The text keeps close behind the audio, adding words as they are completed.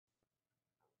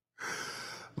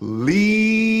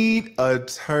Lead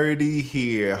attorney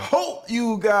here. Hope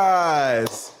you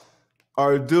guys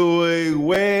are doing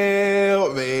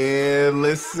well, man.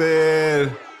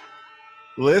 Listen.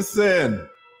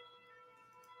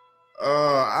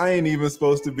 I ain't even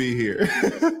supposed to be here.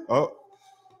 Oh,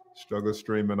 struggle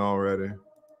streaming already.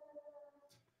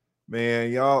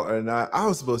 Man, y'all are not, I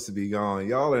was supposed to be gone.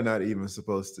 Y'all are not even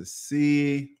supposed to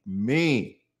see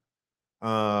me.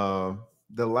 The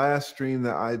last stream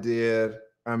that I did,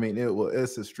 I mean,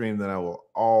 it's a stream that I will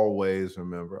always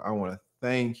remember. I want to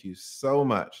thank you so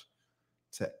much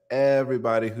to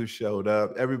everybody who showed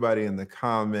up, everybody in the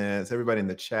comments, everybody in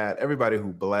the chat, everybody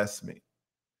who blessed me. It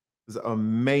was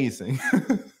amazing.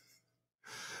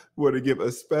 Want to give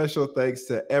a special thanks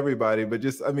to everybody, but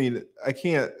just, I mean, I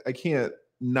can't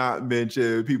not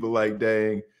mention people like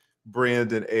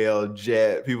Brandon L.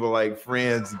 Jet, people like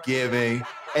Friendsgiving,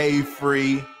 A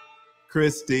Free,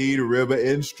 Christine, River,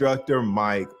 Instructor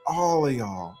Mike, all of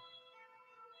y'all.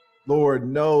 Lord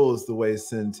knows the way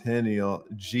Centennial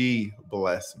G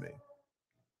blessed me.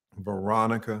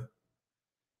 Veronica.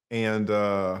 And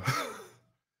I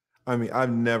mean,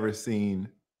 I've never seen,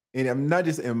 and I'm not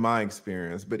just in my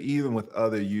experience, but even with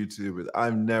other YouTubers,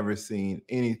 I've never seen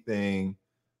anything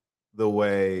the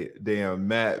way damn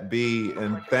Matt B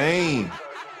and Thane.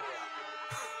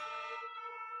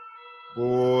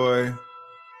 Boy,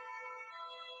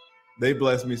 they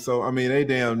blessed me so. I mean, they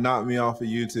damn knocked me off of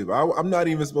YouTube. I'm not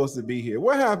even supposed to be here.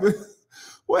 What happens?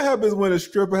 What happens when a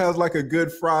stripper has like a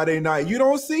good Friday night? You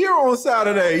don't see her on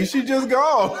Saturday. She just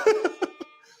gone.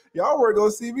 Y'all were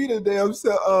gonna see me the damn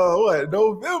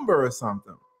November or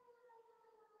something.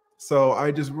 So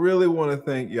I just really want to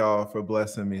thank y'all for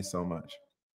blessing me so much.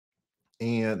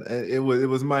 And it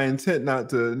was my intent not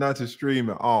to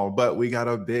stream at all, but we got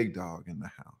a big dog in the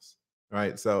house,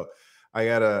 right? So I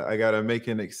gotta make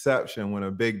an exception when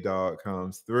a big dog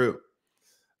comes through.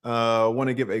 Want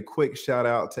to give a quick shout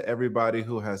out to everybody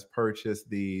who has purchased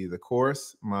the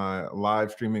course, my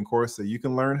live streaming course, so you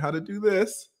can learn how to do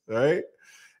this, right?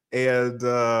 And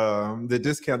the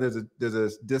discount, there's a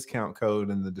discount code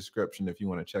in the description if you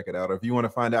want to check it out, or if you want to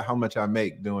find out how much I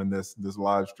make doing this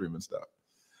live streaming stuff.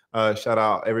 Shout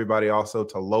out everybody also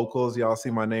to Locals. Y'all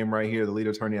see my name right here,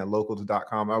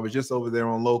 theleadattorney@locals.com. I was just over there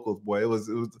on Locals, boy. It was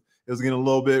getting a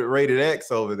little bit rated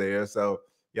X over there. So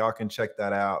y'all can check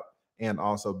that out. And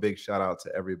also big shout out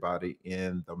to everybody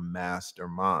in the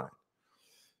mastermind.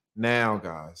 Now,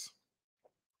 guys,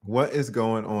 what is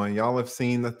going on? Y'all have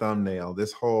seen the thumbnail,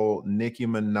 this whole Nicki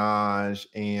Minaj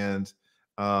and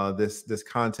this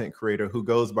content creator who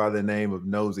goes by the name of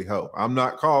Nosey Hough. I'm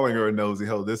not calling her a Nosey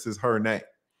Hough. This is her name.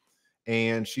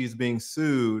 And she's being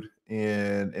sued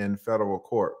in federal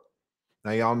court.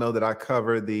 Now, y'all know that I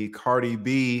covered the Cardi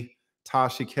B,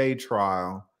 Tasha K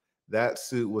trial. That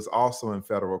suit was also in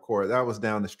federal court. That was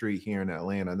down the street here in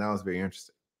Atlanta, and that was very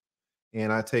interesting.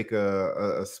 And I take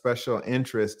a special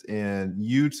interest in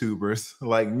YouTubers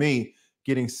like me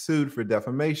getting sued for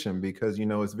defamation because, you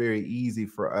know, it's very easy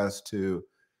for us to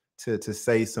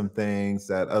say some things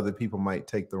that other people might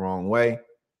take the wrong way,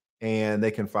 and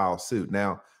they can file suit.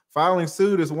 Now, filing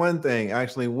suit is one thing.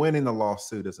 Actually winning the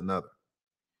lawsuit is another.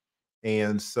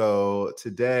 And so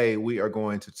today we are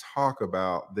going to talk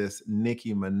about this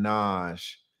Nicki Minaj,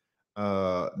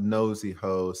 Nosey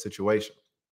Heaux situation.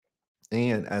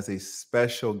 And as a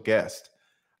special guest,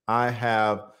 I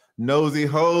have Nosey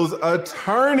Heaux's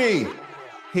attorney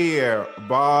here,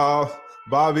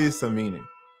 Bobby Samini.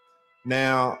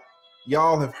 Now,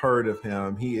 y'all have heard of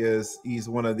him. He's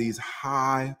one of these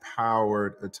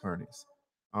high-powered attorneys.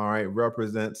 All right,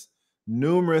 represents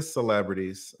numerous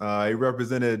celebrities. He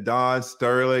represented Don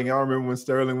Sterling. Y'all remember when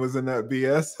Sterling was in that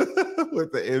BS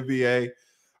with the NBA?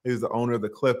 He was the owner of the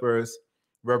Clippers.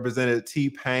 Represented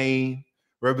T-Pain.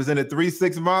 Represented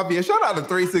 3-6 Mafia. Shout out to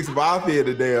 3-6 Mafia in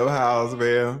the damn house,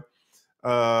 man.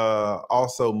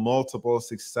 Also multiple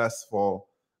successful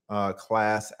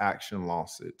class action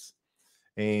lawsuits.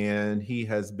 And he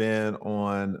has been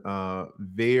on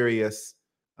various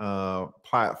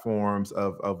platforms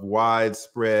of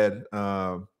widespread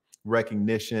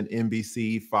recognition: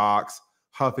 NBC, Fox,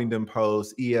 Huffington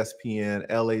Post, ESPN,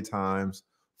 LA Times,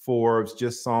 Forbes.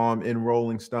 Just saw him in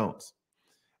Rolling Stones.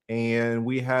 And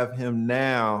we have him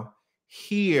now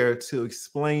here to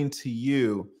explain to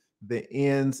you the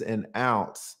ins and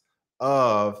outs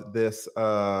of this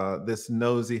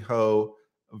Nosey Heaux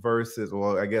versus,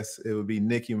 well, I guess it would be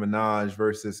Nicki Minaj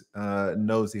versus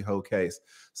Nosey Heaux case.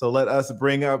 So let us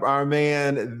bring up our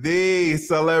man, the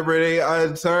celebrity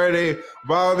attorney,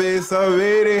 Bobby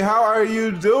Samini. How are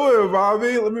you doing,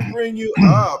 Bobby? Let me bring you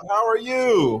up. How are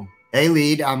you? Hey,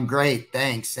 Lead, I'm great.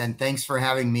 Thanks. And thanks for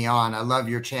having me on. I love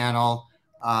your channel.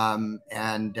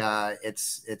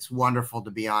 It's wonderful to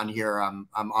be on here. I'm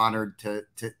honored to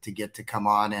get to come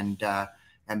on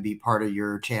and be part of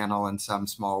your channel in some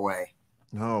small way.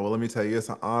 Oh, well, let me tell you, it's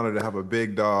an honor to have a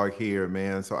big dog here,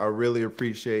 man. So I really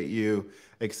appreciate you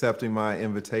accepting my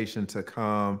invitation to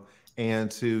come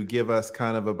and to give us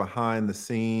kind of a behind the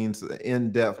scenes,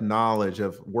 in-depth knowledge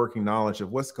of working knowledge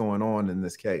of what's going on in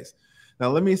this case. Now,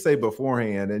 let me say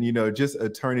beforehand, and just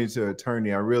attorney to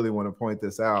attorney, I really want to point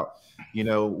this out.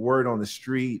 Word on the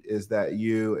street is that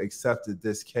you accepted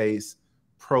this case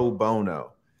pro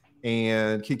bono.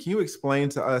 And can you explain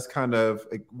to us kind of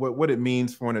like what it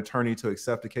means for an attorney to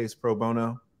accept a case pro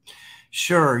bono?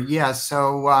 Sure. Yeah.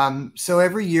 So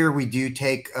every year we do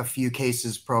take a few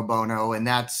cases pro bono, and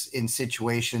that's in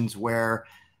situations where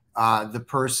the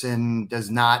person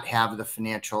does not have the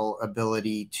financial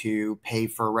ability to pay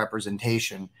for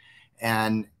representation.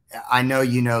 And I know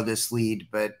you know this, Lead,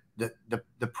 but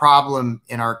the problem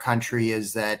in our country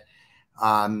is that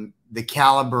the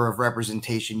caliber of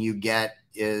representation you get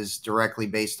is directly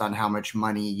based on how much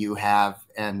money you have.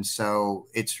 And so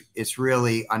it's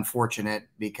really unfortunate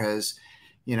because,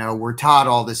 we're taught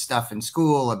all this stuff in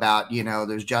school about,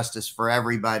 there's justice for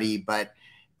everybody, but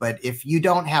if you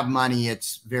don't have money,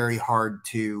 it's very hard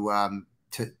to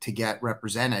get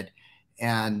represented.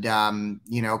 And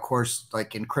of course,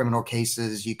 like in criminal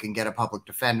cases, you can get a public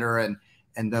defender,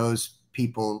 and those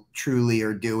people truly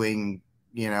are doing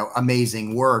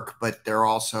amazing work, but they're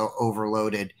also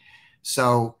overloaded.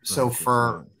 So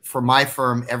for my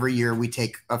firm, every year we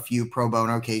take a few pro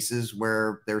bono cases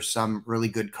where there's some really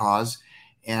good cause,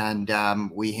 and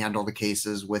we handle the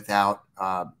cases without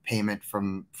payment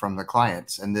from the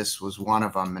clients. And this was one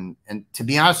of them. And to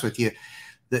be honest with you,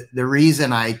 the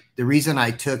reason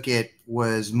I took it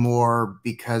was more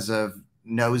because of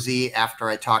Nosey. After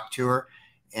I talked to her,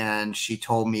 and she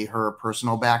told me her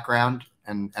personal background,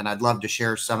 and I'd love to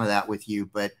share some of that with you,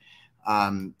 but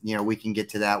we can get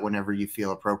to that whenever you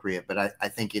feel appropriate. But I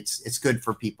think it's good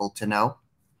for people to know.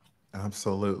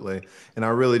 Absolutely. And I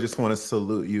really just want to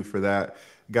salute you for that.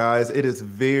 Guys, it is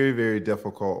very, very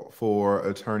difficult for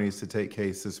attorneys to take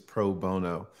cases pro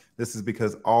bono. This is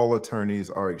because all attorneys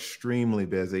are extremely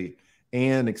busy,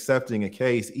 and accepting a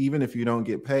case, even if you don't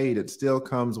get paid, it still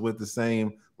comes with the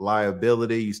same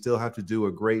liability. You still have to do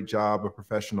a great job, a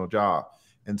professional job.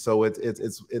 And so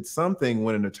it's something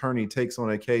when an attorney takes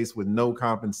on a case with no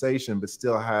compensation, but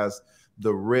still has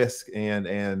the risk and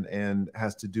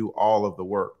has to do all of the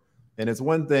work. And it's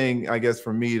one thing, I guess,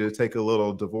 for me to take a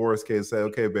little divorce case, say,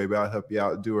 okay, baby, I'll help you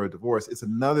out, do a divorce. It's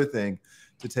another thing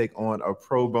to take on a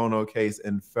pro bono case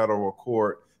in federal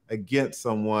court against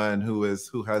someone who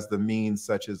has the means,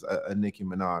 such as a Nicki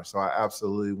Minaj. So I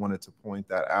absolutely wanted to point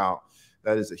that out.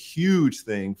 That is a huge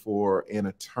thing for an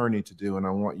attorney to do, and I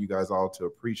want you guys all to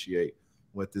appreciate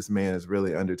what this man is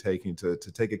really undertaking to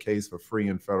take a case for free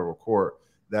in federal court.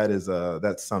 That's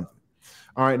something.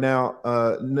 All right, now,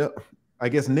 no, I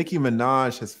guess Nicki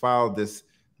Minaj has filed this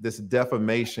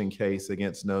defamation case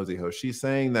against Nosey Heaux. She's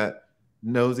saying that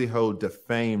Nosey Heaux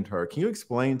defamed her. Can you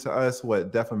explain to us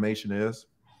what defamation is?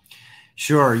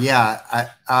 Sure. Yeah.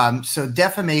 So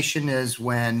defamation is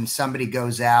when somebody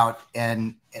goes out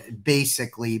and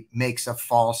basically makes a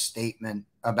false statement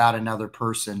about another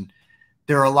person.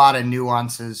 There are a lot of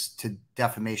nuances to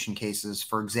defamation cases.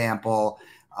 For example,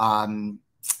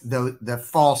 the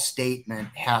false statement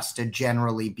has to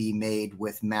generally be made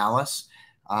with malice.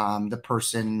 The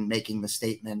person making the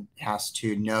statement has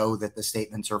to know that the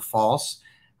statements are false.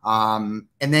 And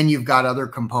then you've got other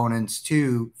components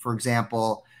too. For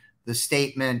example, the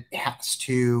statement has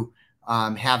to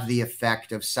have the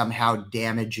effect of somehow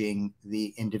damaging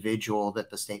the individual that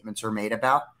the statements are made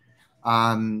about.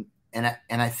 And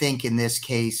I think in this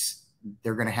case,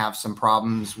 they're going to have some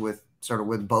problems with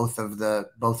both of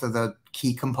the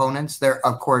key components. There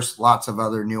are, of course, lots of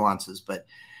other nuances, but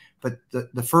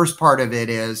the first part of it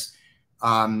is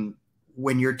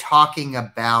when you're talking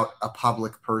about a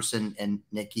public person, and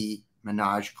Nicki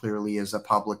Minaj clearly is a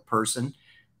public person,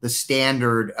 the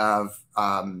standard of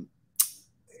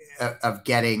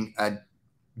getting a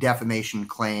defamation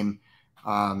claim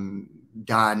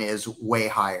done is way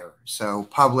higher. So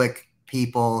public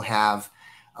people have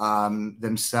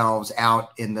themselves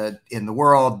out in the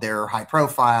world, they're high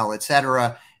profile,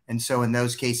 etc. And so in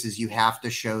those cases, you have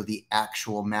to show the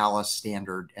actual malice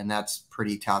standard, and that's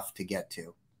pretty tough to get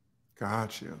to.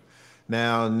 Got you.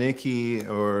 Now, Nicki,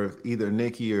 or either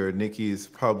Nicki or Nicki's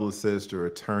publicist or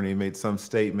attorney, made some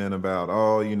statement about,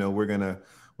 oh, we're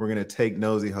gonna take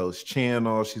Nosey Heaux's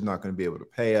channel. She's not gonna be able to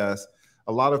pay us.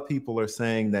 a lot of people are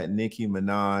saying that Nicki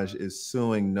Minaj is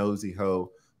suing Nosey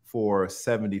Heaux for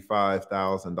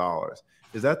 $75,000.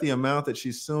 Is that the amount that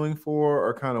she's suing for,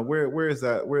 or kind of where is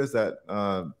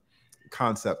that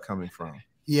concept coming from?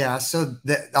 Yeah, so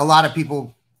a lot of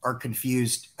people are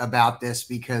confused about this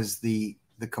because the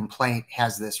complaint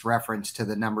has this reference to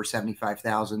the number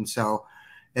 75,000. So,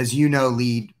 as you know,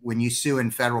 Lead, when you sue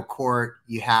in federal court,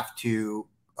 you have to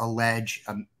allege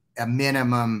a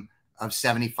minimum of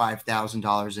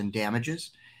 $75,000 in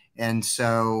damages. And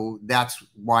so that's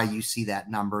why you see that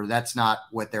number. That's not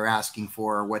what they're asking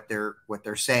for. What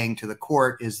they're saying to the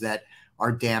court is that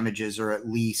our damages are at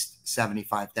least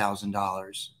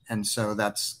 $75,000. And so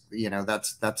that's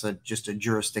just a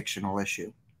jurisdictional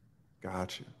issue.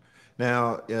 Gotcha.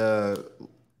 Now,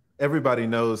 everybody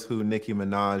knows who Nicki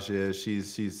Minaj is.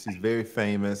 She's very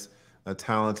famous, a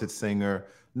talented singer.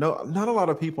 No, not a lot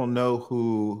of people know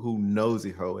who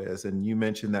Nosey Heaux is. And you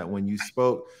mentioned that when you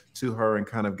spoke to her and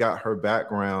kind of got her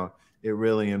background, it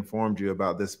really informed you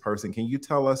about this person. Can you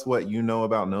tell us what you know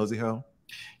about Nosey Heaux?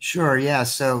 Sure. Yeah.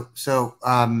 So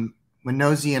when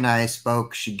Nosey and I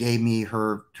spoke, she gave me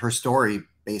her story,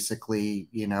 basically,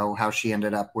 how she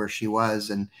ended up where she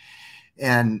was.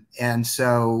 And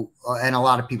so a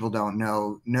lot of people don't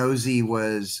know, Nosey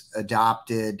was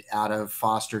adopted out of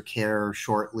foster care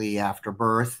shortly after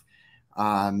birth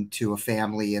to a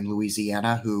family in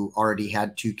Louisiana who already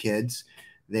had 2 kids.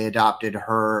 They adopted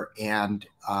her and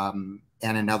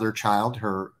another child,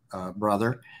 her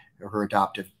brother, her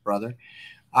adoptive brother.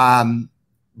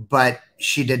 But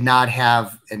she did not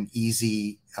have an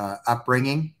easy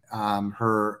upbringing.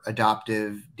 Her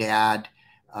adoptive dad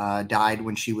died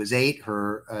when she was 8.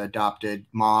 Her adopted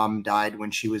mom died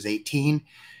when she was 18.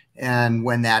 And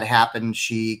when that happened,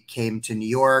 she came to New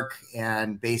York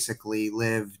and basically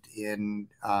lived in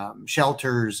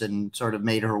shelters and sort of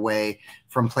made her way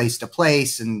from place to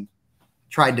place and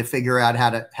tried to figure out how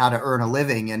to earn a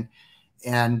living.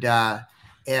 And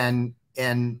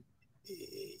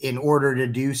in order to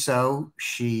do so,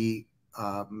 she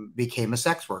became a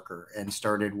sex worker and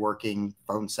started working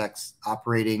phone sex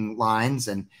operating lines.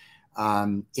 And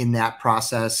in that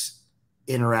process,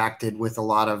 interacted with a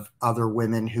lot of other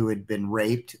women who had been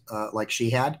raped like she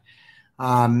had.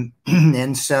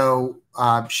 And so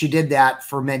she did that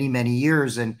for many, many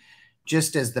years. And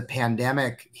just as the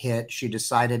pandemic hit, she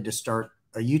decided to start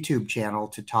a YouTube channel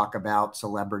to talk about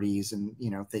celebrities and,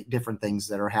 different things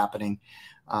that are happening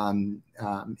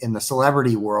in the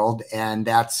celebrity world. And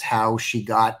that's how she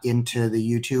got into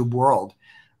the YouTube world.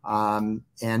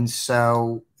 And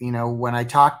so, when I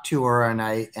talked to her and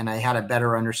I had a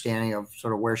better understanding of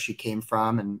sort of where she came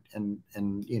from and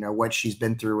what she's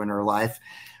been through in her life,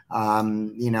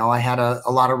 I had a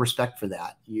lot of respect for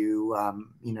that. You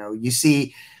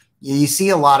see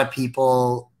a lot of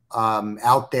people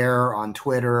out there on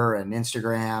Twitter and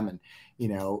Instagram and,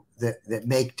 that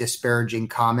make disparaging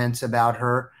comments about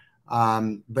her.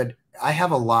 But I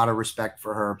have a lot of respect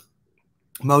for her.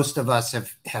 Most of us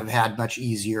have had much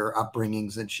easier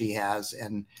upbringings than she has.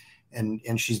 And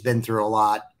she's been through a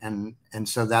lot. And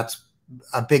so that's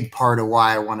a big part of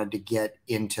why I wanted to get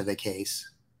into the case.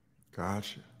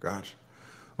 Gotcha.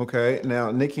 Okay.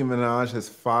 Now, Nicki Minaj has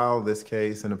filed this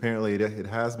case, and apparently it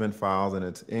has been filed and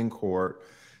it's in court.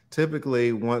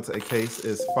 Typically, once a case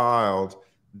is filed,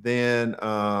 then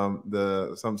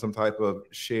some type of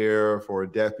sheriff or a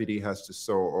deputy has to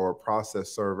serve, or a process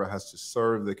server has to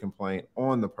serve the complaint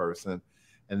on the person,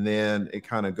 and then it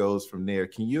kind of goes from there.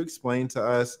 Can you explain to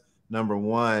us, number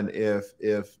one,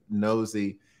 if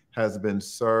Nosey has been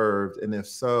served, and if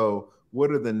so, what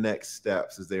are the next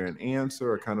steps? Is there an answer,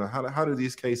 or kind of how do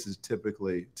these cases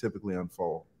typically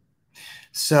unfold?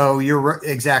 So you're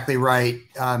exactly right.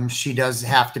 She does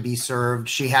have to be served.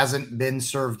 She hasn't been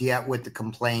served yet with the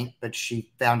complaint, but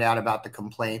she found out about the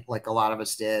complaint like a lot of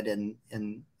us did in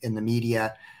the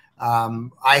media.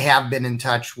 I have been in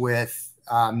touch with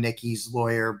Nicki's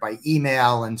lawyer by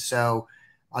email. And so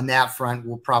on that front,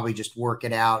 we'll probably just work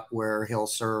it out where he'll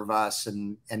serve us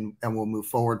and we'll move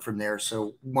forward from there.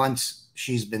 So once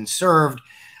she's been served,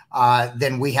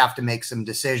 then we have to make some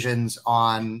decisions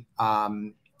on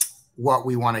what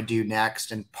we want to do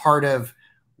next. And part of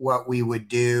what we would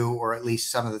do, or at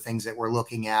least some of the things that we're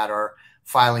looking at, are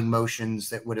filing motions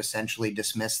that would essentially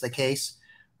dismiss the case.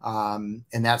 And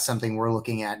that's something we're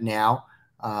looking at now.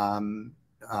 New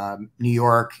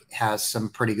York has some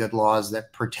pretty good laws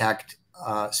that protect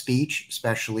speech,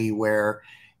 especially where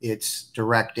it's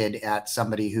directed at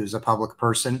somebody who's a public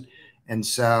person. And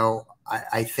so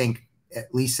I think,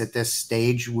 at least at this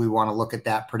stage, we want to look at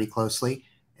that pretty closely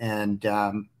and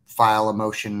file a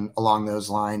motion along those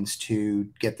lines to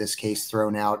get this case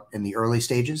thrown out in the early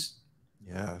stages.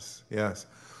 Yes, yes.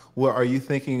 Well, are you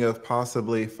thinking of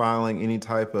possibly filing any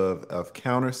type of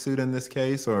countersuit in this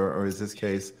case, or is this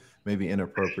case maybe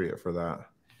inappropriate for that?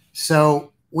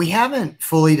 So we haven't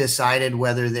fully decided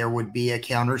whether there would be a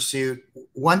countersuit.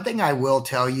 One thing I will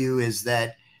tell you is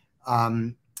that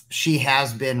she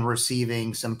has been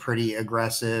receiving some pretty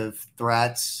aggressive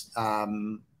threats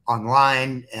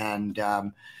online, and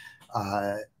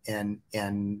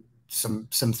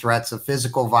some threats of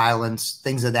physical violence,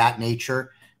 things of that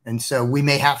nature. And so we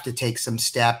may have to take some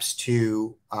steps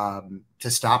to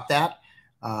stop that,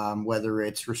 whether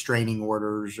it's restraining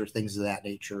orders or things of that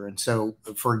nature. And so,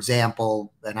 for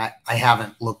example, and I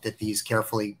haven't looked at these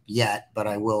carefully yet, but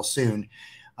I will soon,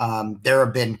 there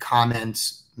have been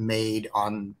comments made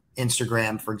on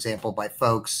Instagram, for example, by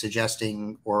folks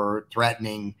suggesting or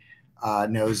threatening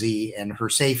Nosey and her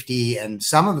safety. And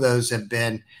some of those have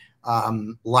been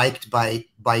liked by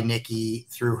Nikki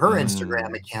through her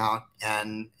Instagram account.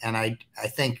 And I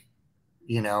think,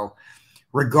 you know,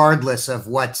 regardless of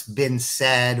what's been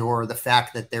said or the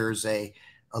fact that there's a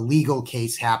legal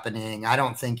case happening, I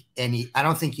don't think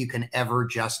you can ever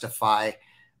justify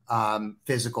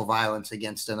physical violence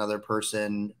against another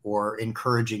person or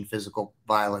encouraging physical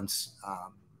violence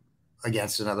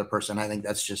against another person. I think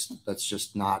that's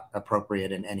just not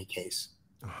appropriate in any case.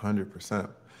 100%.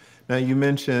 Now, you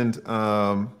mentioned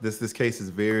this case is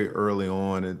very early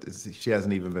on. She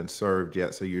hasn't even been served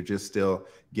yet, so you're just still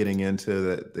getting into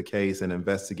the case and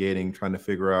investigating, trying to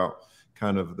figure out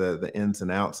kind of the ins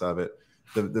and outs of it.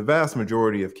 The vast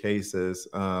majority of cases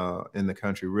in the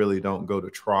country really don't go to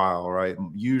trial, right?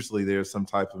 Usually there's some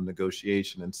type of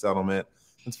negotiation and settlement.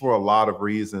 It's for a lot of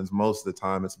reasons. Most of the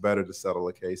time, it's better to settle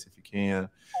a case if you can.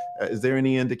 Is there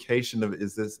any indication of,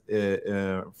 is this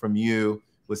from you,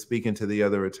 with speaking to the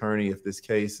other attorney, if this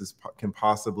case can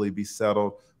possibly be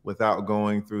settled without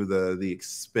going through the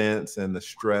expense and the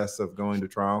stress of going to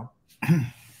trial?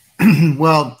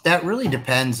 Well, that really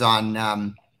depends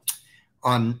on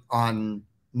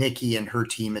Nikki and her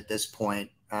team at this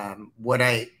point. What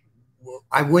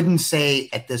I wouldn't say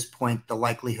at this point the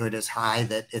likelihood is high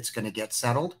that it's going to get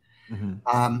settled.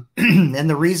 And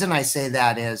the reason I say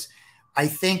that is I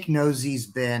think Nosey's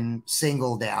been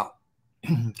singled out.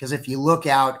 Because if you look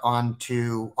out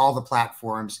onto all the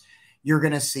platforms, you're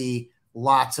going to see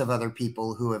lots of other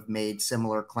people who have made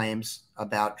similar claims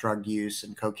about drug use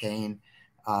and cocaine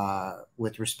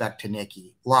with respect to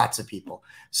Nikki. Lots of people.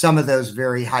 Some of those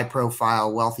very high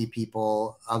profile, wealthy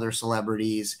people, other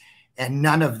celebrities, and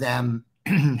none of them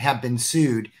have been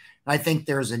sued. And I think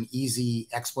there's an easy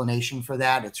explanation for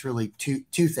that. It's really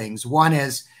two things. One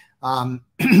is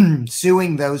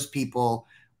suing those people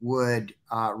would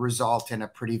result in a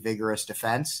pretty vigorous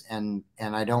defense. And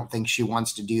I don't think she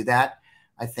wants to do that.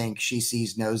 I think she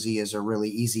sees Nosey as a really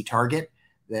easy target,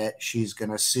 that she's going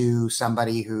to sue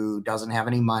somebody who doesn't have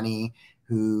any money,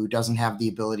 who doesn't have the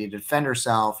ability to defend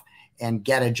herself, and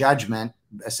get a judgment,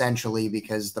 essentially,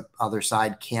 because the other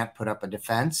side can't put up a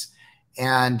defense,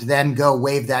 and then go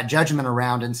wave that judgment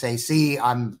around and say, see,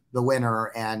 I'm the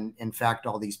winner. And in fact,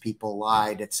 all these people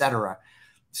lied, etc.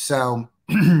 So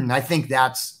I think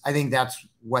that's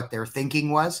what their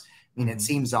thinking was. I mean, it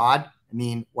seems odd. I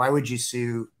mean, why would you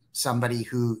sue somebody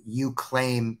who you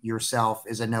claim yourself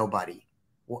is a nobody?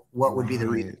 What would be the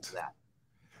reason for that?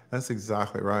 That's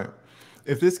exactly right.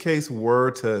 If this case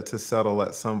were to settle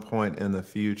at some point in the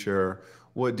future,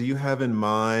 what do you have in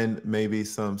mind? Maybe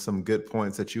some good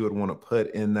points that you would want to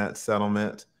put in that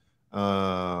settlement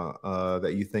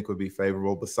that you think would be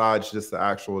favorable, besides just the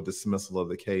actual dismissal of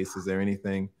the case? Is there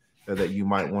anything that you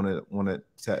might want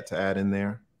to add in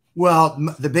there? Well,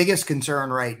 the biggest concern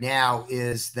right now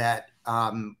is that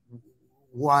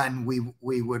one,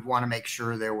 we would want to make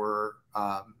sure there were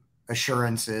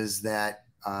assurances that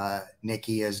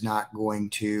Nikki is not going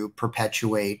to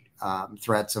perpetuate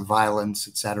threats of violence,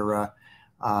 etc.,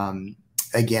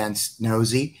 against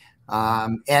Nosey.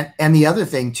 And the other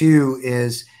thing too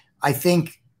is, I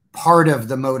think part of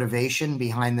the motivation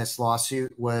behind this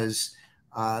lawsuit was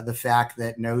the fact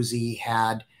that Nosey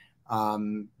had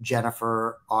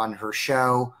Jennifer on her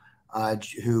show,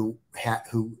 who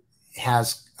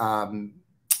has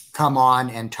come on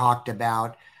and talked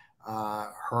about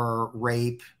her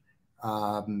rape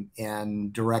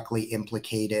and directly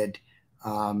implicated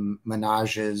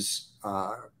Minaj's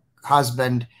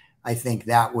husband. I think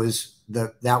that was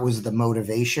the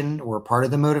motivation, or part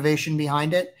of the motivation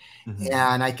behind it.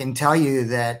 And I can tell you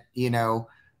that, you know,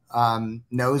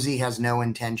 Nosey has no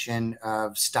intention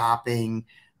of stopping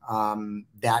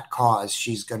that cause.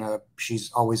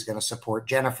 She's always gonna support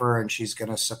Jennifer, and she's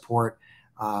gonna support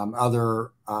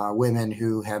other women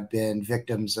who have been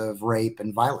victims of rape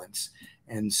and violence.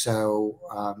 And so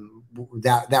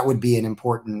that would be an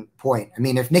important point. I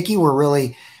mean, if Nikki were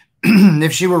really,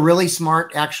 if she were really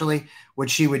smart, actually, what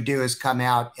she would do is come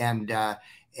out and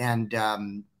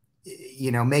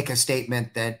you know, make a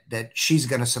statement that she's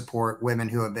going to support women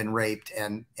who have been raped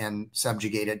and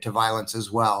subjugated to violence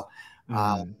as well.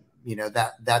 You know,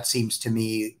 that seems to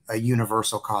me a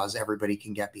universal cause everybody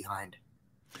can get behind.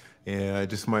 Yeah, it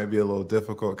just might be a little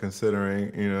difficult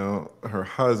considering, you know, her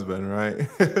husband, right?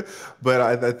 But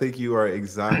I think you are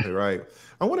exactly right.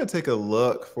 I want to take a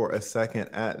look for a second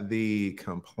at the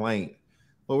complaint.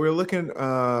 What we're looking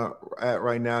at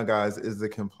right now, guys, is the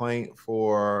complaint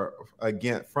from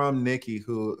Nikki,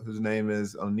 whose name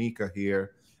is Onika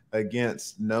here,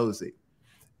 against Nosey.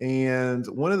 And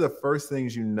one of the first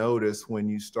things you notice when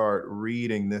you start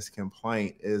reading this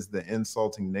complaint is the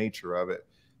insulting nature of it.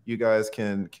 You guys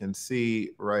can see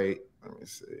right. Let me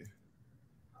see.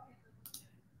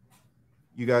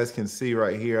 You guys can see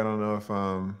right here. I don't know if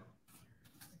let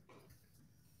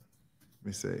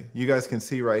me see. You guys can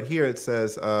see right here. It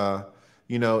says,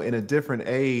 you know, in a different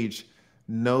age,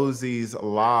 Nosey's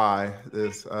lie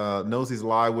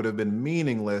would have been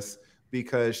meaningless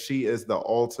because she is the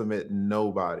ultimate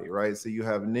nobody, right? So you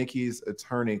have Nikki's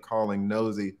attorney calling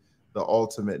Nosey the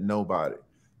ultimate nobody.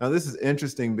 Now, this is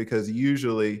interesting because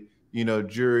usually, you know,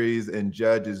 juries and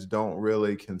judges don't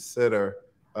really consider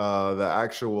the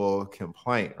actual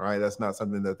complaint, right? That's not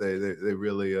something that they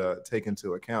really take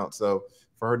into account. So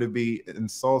for her to be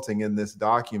insulting in this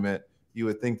document, you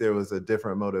would think there was a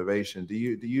different motivation. Do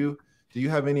you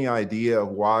have any idea of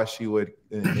why she would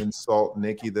insult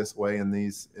Nikki this way in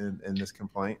this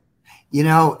complaint? You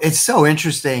know, it's so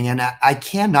interesting, and I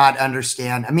cannot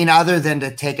understand. I mean, other than to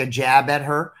take a jab at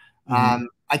her,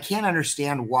 I can't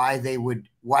understand why they would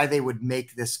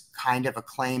make this kind of a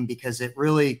claim, because it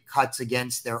really cuts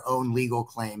against their own legal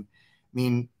claim. I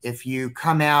mean, if you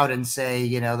come out and say,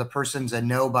 you know, the person's a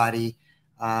nobody,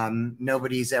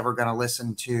 nobody's ever going to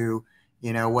listen to,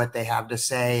 you know, what they have to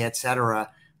say, etc.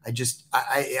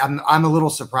 I'm a little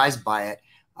surprised by it.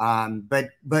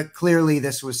 But clearly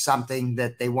this was something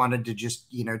that they wanted to just,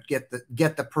 you know, get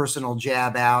the personal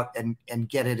jab out and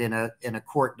get it in a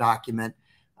court document,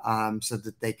 so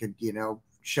that they could, you know,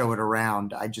 show it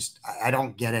around. I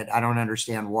don't get it. I don't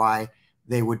understand why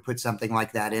they would put something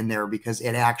like that in there, because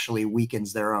it actually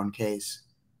weakens their own case.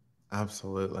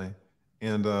 Absolutely.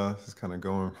 And it's kind of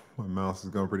going, my mouse is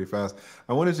going pretty fast.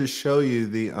 I wanted to show you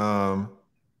the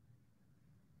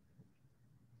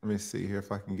let me see here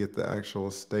if I can get the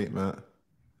actual statement.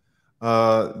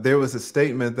 There was a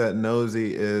statement that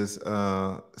Nosey is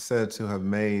said to have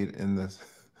made in this.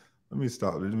 Let me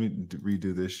stop. Let me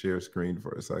redo this share screen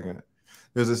for a second.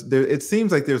 It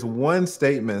seems like there's one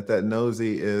statement that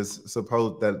Nosey is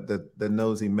supposed that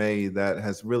Nosey made that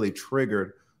has really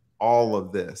triggered all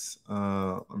of this.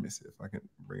 Let me see if I can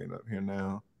bring it up here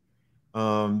now.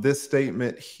 This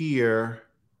statement here.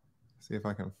 See if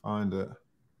I can find it.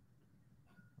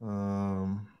 I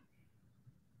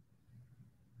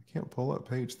can't pull up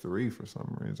page 3 for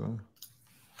some reason.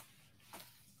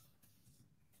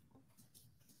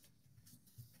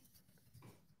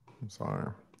 I'm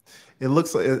sorry. It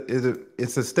looks like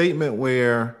it's a statement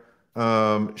where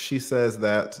she says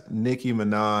that Nicki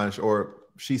Minaj, or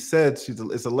she said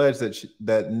it's alleged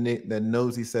that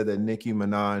Nosey said that Nicki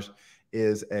Minaj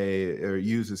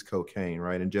uses cocaine,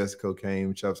 right? Ingests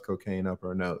cocaine, shoves cocaine up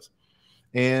her nose.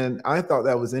 And I thought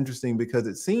that was interesting because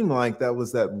it seemed like that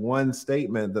was that one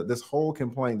statement, that this whole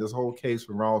complaint, this whole case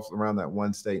revolves around that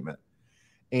one statement.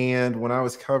 And when I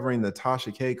was covering the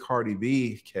Tasha K. Cardi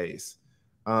B case,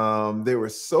 there were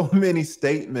so many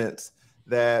statements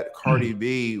that Cardi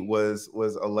B was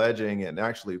alleging and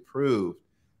actually proved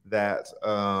that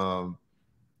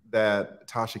that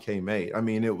Tasha K made. I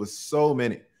mean, it was so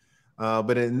many.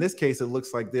 But in this case, it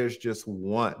looks like there's just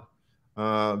one.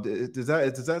 Does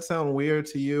that sound weird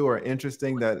to you or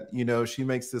interesting that, you know, she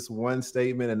makes this one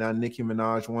statement and now Nicki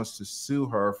Minaj wants to sue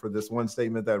her for this one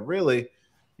statement that really,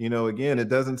 you know, again, it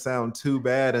doesn't sound too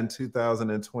bad in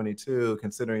 2022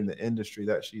 considering the industry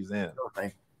that she's in.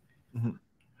 Okay.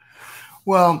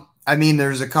 Well, I mean,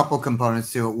 there's a couple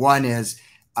components to it. One is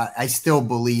I still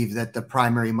believe that the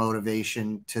primary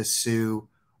motivation to sue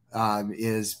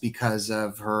is because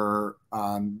of her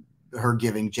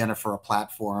giving Jennifer a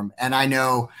platform. And I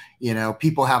know, you know,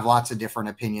 people have lots of different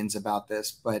opinions about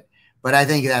this, but I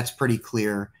think that's pretty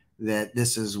clear that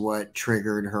this is what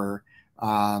triggered her.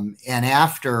 And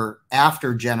after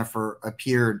Jennifer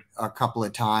appeared a couple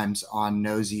of times on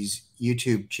Nosey's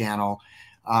YouTube channel,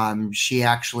 she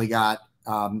actually got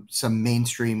some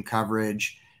mainstream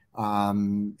coverage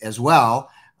as well.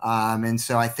 And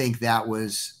so I think that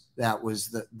was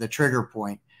the trigger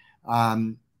point.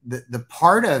 The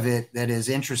part of it that is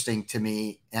interesting to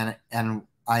me, and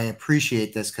I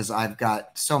appreciate this because I've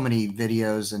got so many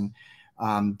videos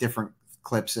and different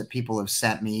clips that people have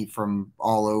sent me from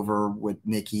all over with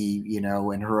Nicki, you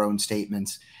know, and her own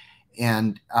statements.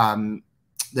 And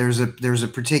there's a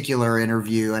particular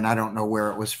interview, and I don't know where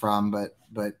it was from, but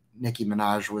Nicki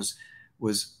Minaj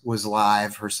was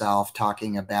live herself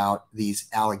talking about these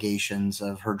allegations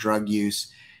of her drug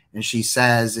use. And she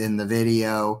says in the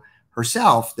video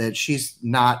herself that she's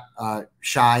not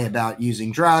shy about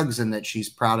using drugs and that she's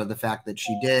proud of the fact that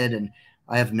she did. And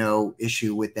I have no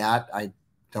issue with that. I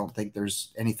don't think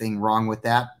there's anything wrong with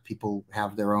that. People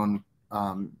have their own,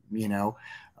 you know,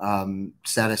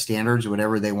 set of standards,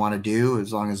 whatever they want to do,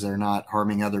 as long as they're not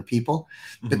harming other people.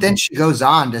 Mm-hmm. But then she goes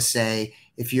on to say,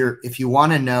 if you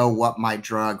want to know what my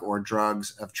drug or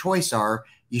drugs of choice are,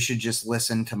 you should just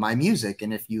listen to my music.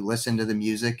 And if you listen to the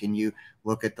music and you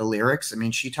look at the lyrics, I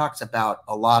mean, she talks about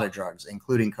a lot of drugs,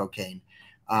 including cocaine.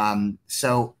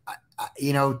 So,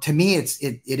 you know, to me,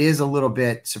 it is a little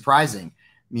bit surprising.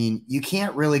 I mean, you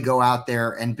can't really go out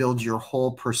there and build your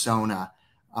whole persona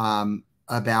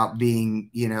about being,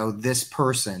 you know, this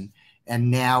person,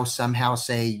 and now somehow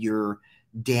say you're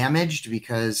damaged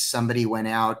because somebody went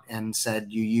out and said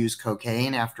you use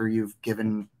cocaine after you've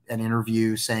given an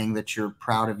interview saying that you're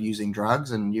proud of using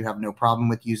drugs and you have no problem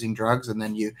with using drugs. And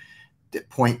then you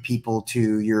point people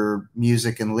to your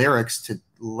music and lyrics to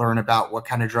learn about what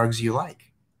kind of drugs you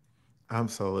like.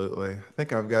 Absolutely. I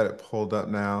think I've got it pulled up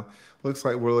now. Looks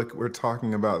like we're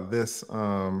talking about this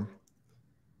line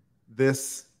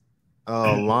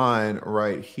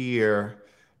right here.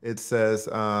 It says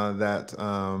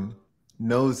that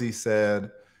Nosey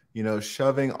said, you know,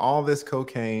 shoving all this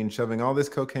cocaine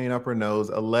up her nose,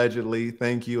 allegedly.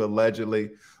 Thank you,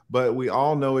 allegedly. But we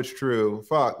all know it's true.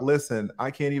 Fuck, listen, I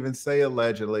can't even say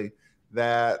allegedly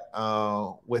that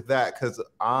with that, because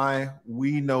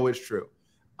we know it's true.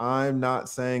 I'm not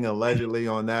saying allegedly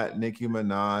on that. Nicki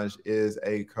Minaj is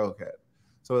a cokehead.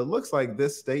 So it looks like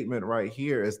this statement right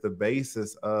here is the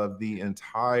basis of the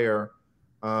entire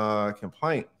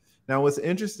complaint. Now, what's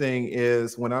interesting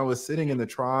is when I was sitting in the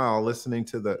trial listening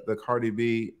to the Cardi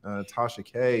B, Tasha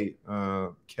K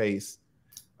case,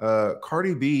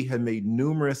 Cardi B had made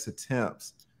numerous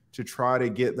attempts to try to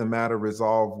get the matter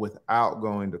resolved without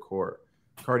going to court.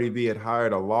 Cardi B had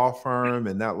hired a law firm,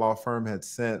 and that law firm had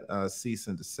sent a cease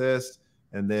and desist.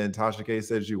 And then Tasha K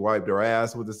said she wiped her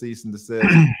ass with a cease and desist.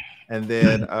 And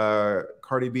then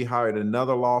Cardi B hired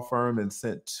another law firm and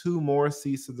sent 2 more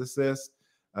cease and desist.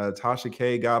 Tasha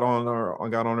K got on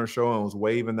her show and was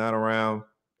waving that around.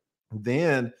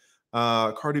 Then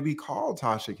Cardi B called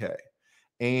Tasha K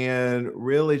and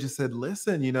really just said,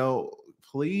 listen, you know,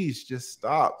 please just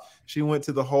stop. She went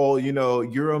to the whole, you know,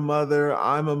 you're a mother,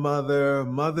 I'm a mother,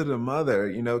 mother to mother,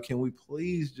 you know, can we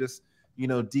please just, you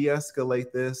know,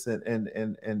 de-escalate this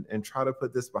and try to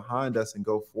put this behind us and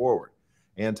go forward.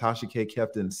 And Tasha K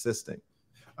kept insisting.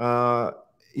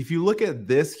 If you look at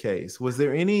this case, was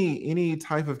there any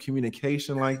type of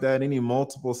communication like that? Any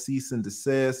multiple cease and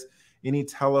desist? Any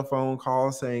telephone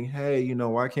calls saying, hey, you know,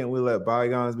 why can't we let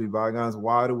bygones be bygones?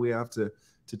 Why do we have to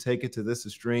take it to this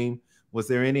extreme? Was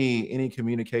there any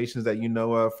communications that you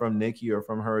know of from Nicki or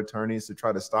from her attorneys to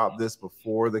try to stop this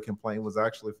before the complaint was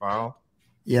actually filed?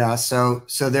 Yeah, so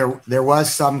there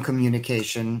was some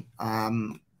communication,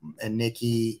 and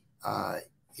Nicki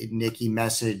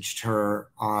messaged her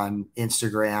on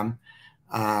Instagram,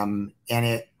 and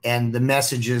the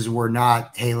messages were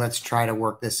not, hey, let's try to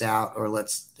work this out or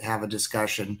let's have a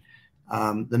discussion.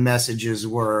 The messages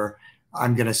were,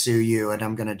 I'm going to sue you and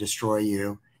I'm going to destroy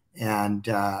you. And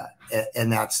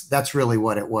that's really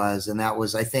what it was. And that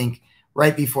was, I think,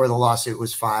 right before the lawsuit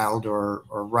was filed or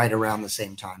right around the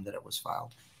same time that it was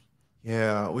filed.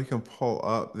 Yeah, we can pull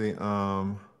up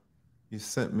the, you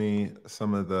sent me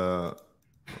some of the,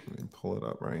 let me pull it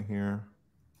up right here.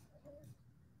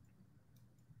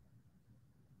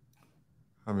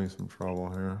 Having some trouble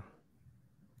here.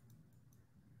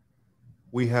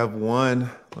 We have one,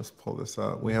 let's pull this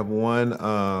up. We have one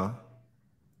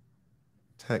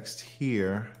text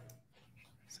here.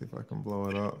 Let's see if I can blow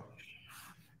it up.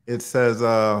 It says,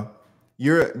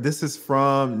 this is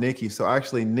from Nicki. So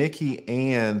actually Nicki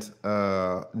and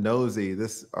Nosey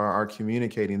are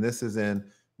communicating. This is in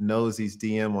Nosey's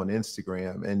DM on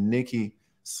Instagram. And Nicki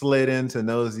slid into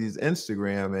Nosey's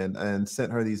Instagram and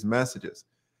sent her these messages.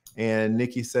 And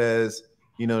Nikki says,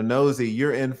 you know, Nosey,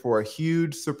 you're in for a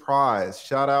huge surprise.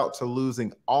 Shout out to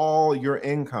losing all your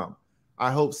income.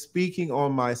 I hope speaking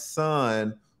on my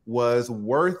son was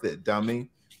worth it,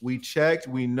 dummy. We checked.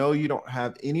 We know you don't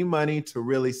have any money to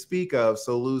really speak of.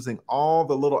 So losing all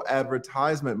the little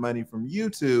advertisement money from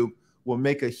YouTube will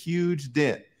make a huge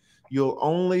dent. You'll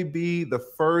only be the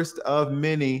first of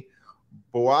many.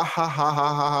 Boah, ha, ha,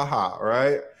 ha, ha, ha, ha,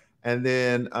 right? And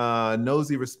then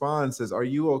Nosey responds, says, are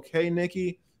you okay,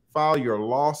 Nikki? File your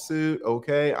lawsuit,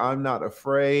 okay? I'm not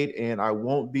afraid and I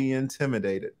won't be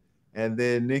intimidated. And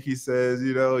then Nikki says,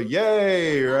 you know,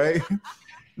 yay, right?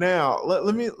 Now,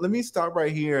 let me stop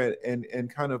right here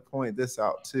and kind of point this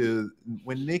out too.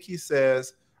 When Nikki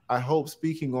says, I hope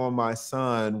speaking on my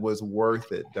son was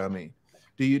worth it, dummy.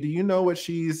 Do you know what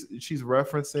she's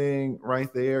referencing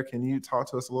right there? Can you talk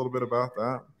to us a little bit about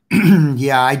that?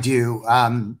 Yeah, I do.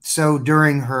 So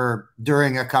during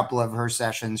a couple of her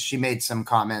sessions, she made some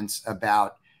comments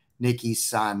about Nikki's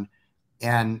son,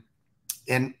 and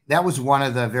that was one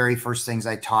of the very first things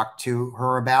I talked to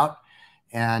her about.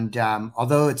 And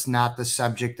although it's not the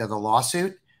subject of the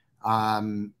lawsuit,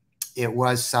 it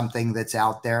was something that's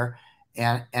out there.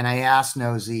 And I asked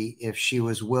Nosey if she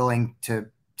was willing to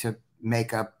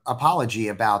make an apology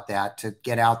about that, to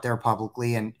get out there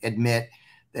publicly and admit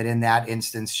that in that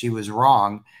instance she was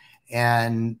wrong.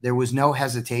 And there was no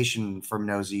hesitation from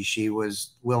Nosey. She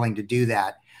was willing to do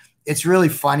that. It's really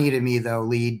funny to me though,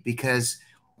 Lead, because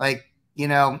like, you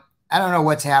know, I don't know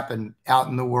what's happened out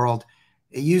in the world.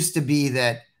 It used to be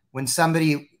that when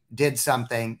somebody did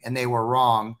something and they were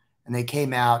wrong and they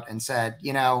came out and said,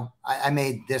 you know, I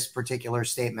made this particular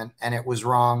statement and it was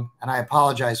wrong and I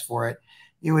apologize for it,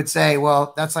 you would say,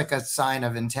 well, that's like a sign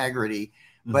of integrity.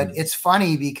 Mm-hmm. But it's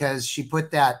funny because she put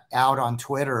that out on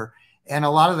Twitter and a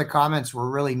lot of the comments were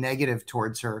really negative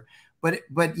towards her. But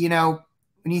you know,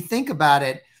 when you think about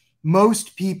it,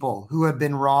 most people who have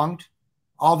been wronged,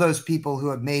 all those people who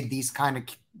have made these kind of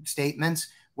statements,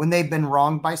 when they've been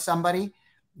wronged by somebody,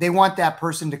 they want that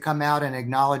person to come out and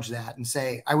acknowledge that and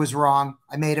say, I was wrong.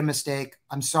 I made a mistake.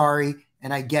 I'm sorry.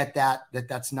 And I get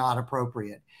that's not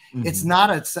appropriate. Mm-hmm. It's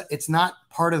not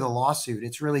part of the lawsuit.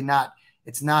 It's really not,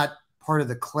 it's not part of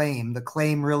the claim. The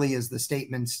claim really is the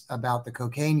statements about the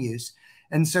cocaine use.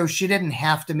 And so she didn't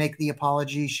have to make the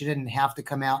apology. She didn't have to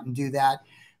come out and do that.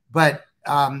 But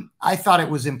I thought it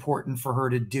was important for her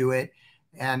to do it.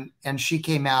 And she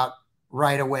came out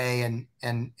right away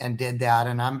and did that.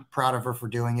 And I'm proud of her for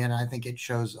doing it. And I think it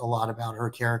shows a lot about her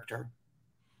character.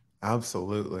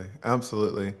 Absolutely.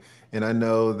 Absolutely. And I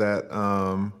know that,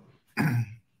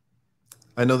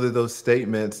 those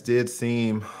statements did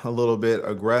seem a little bit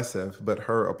aggressive, but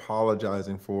her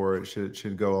apologizing for it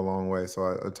should go a long way.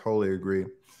 So I totally agree.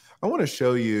 I want to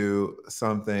show you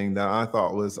something that I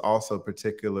thought was also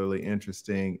particularly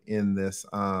interesting in this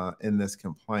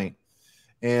complaint.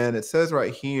 And it says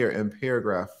right here in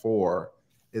paragraph 4,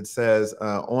 it says,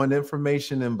 on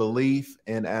information and belief,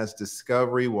 and as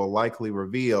discovery will likely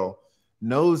reveal,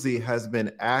 Nosey has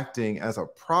been acting as a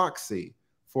proxy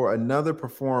for another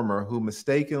performer who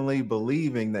mistakenly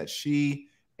believing that she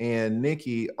and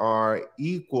Nikki are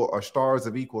equal or stars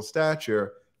of equal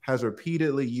stature, has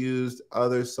repeatedly used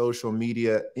other social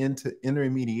media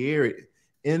intermediaries,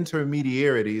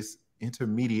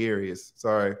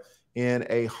 in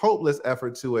a hopeless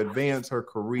effort to advance her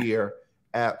career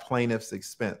at plaintiff's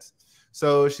expense.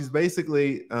 So she's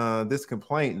basically, this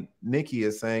complaint, Nikki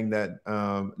is saying that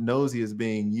Nosey is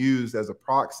being used as a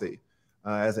proxy,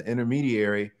 as an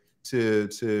intermediary to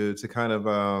kind of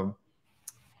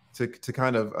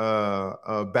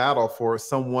battle for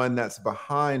someone that's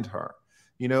behind her.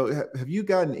 You know, have you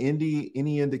gotten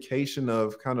any indication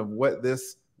of kind of what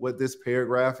this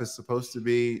paragraph is supposed to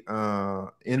be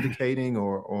indicating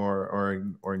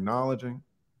or acknowledging?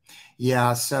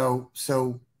 Yeah, so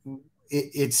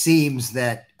it seems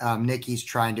that Nikki's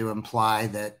trying to imply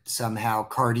that somehow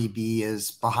Cardi B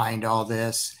is behind all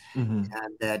this, mm-hmm.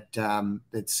 and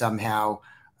that somehow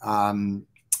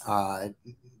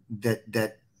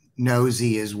that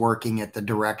Nosey is working at the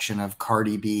direction of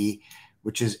Cardi B,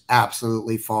 which is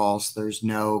absolutely false. There's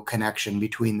no connection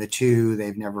between the two.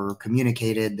 They've never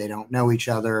communicated. They don't know each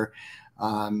other.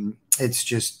 It's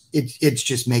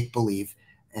just make believe.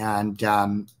 And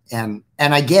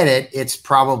I get it. It's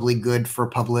probably good for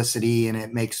publicity and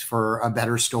it makes for a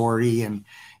better story. And,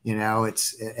 you know,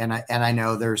 I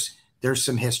know there's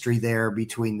some history there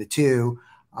between the two,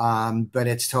 but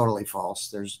it's totally false.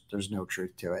 There's no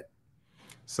truth to it.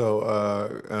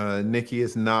 So Nikki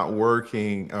is not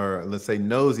working, or let's say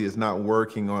Nosey is not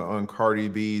working on Cardi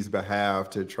B's behalf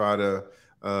to try to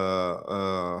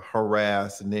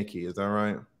harass Nikki. Is that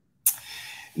right?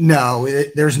 No,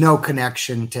 there's no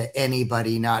connection to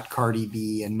anybody, not Cardi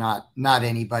B, and not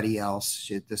anybody else.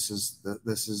 This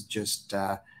is just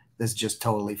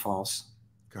totally false.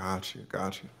 Gotcha,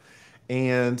 gotcha.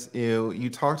 And you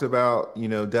talked about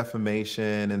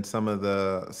defamation and some of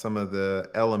the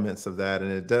elements of that, and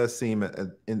it does seem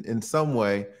in some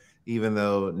way, even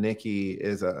though Nikki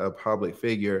is a public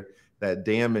figure, that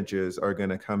damages are going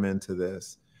to come into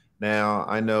this. Now,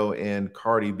 I know in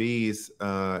Cardi B's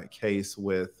case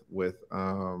with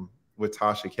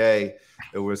Tasha K,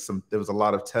 there was a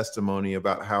lot of testimony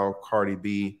about how Cardi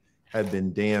B had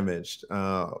been damaged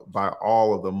by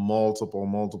all of the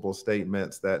multiple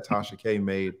statements that Tasha K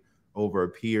made over a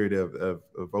period of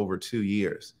over 2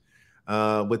 years.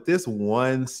 With this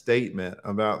one statement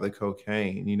about the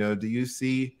cocaine, do you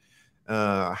see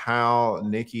how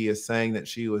Nikki is saying that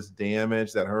she was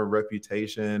damaged, that her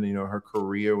reputation, her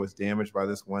career was damaged by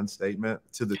this one statement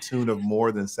to the tune of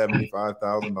more than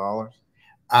 $75,000?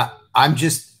 I'm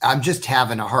just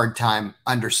having a hard time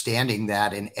understanding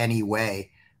that in any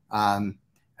way.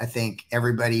 I think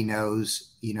everybody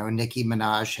knows, Nicki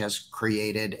Minaj has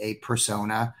created a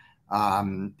persona,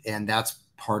 and that's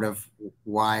part of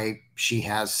why she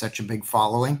has such a big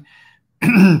following.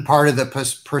 Part of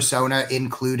the persona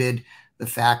included the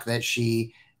fact that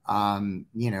she,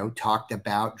 talked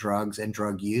about drugs and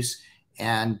drug use.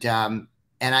 And I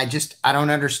don't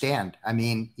understand. I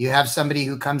mean, you have somebody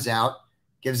who comes out,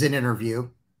 gives an interview,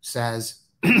 says,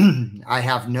 I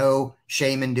have no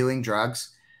shame in doing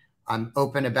drugs. I'm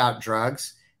open about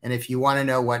drugs. And if you want to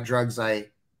know what drugs I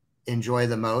enjoy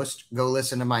the most, go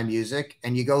listen to my music.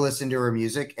 And you go listen to her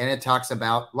music, and it talks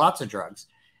about lots of drugs.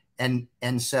 And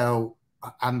so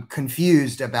I'm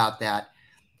confused about that.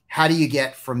 How do you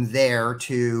get from there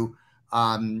to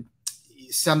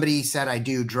somebody said I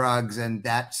do drugs and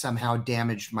that somehow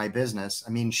damaged my business?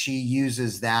 I mean, she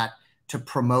uses that to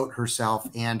promote herself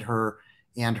and her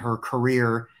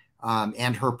career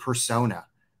and her persona.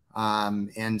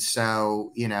 And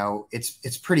so,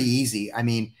 it's pretty easy. I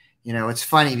mean, it's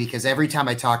funny because every time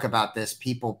I talk about this,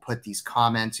 people put these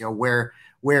comments,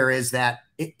 where is that?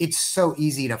 It's so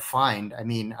easy to find. I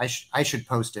mean, I should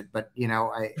post it, but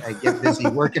I get busy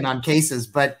working on cases,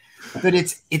 but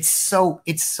it's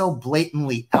so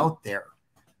blatantly out there.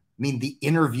 I mean, the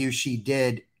interview she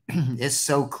did is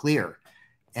so clear.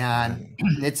 And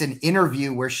it's an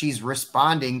interview where she's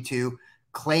responding to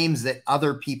claims that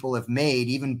other people have made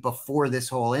even before this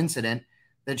whole incident,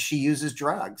 that she uses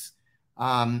drugs.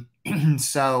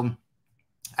 So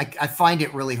I find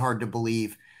it really hard to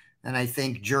believe. And I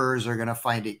think jurors are going to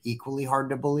find it equally hard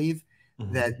to believe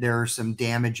that there are some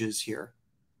damages here.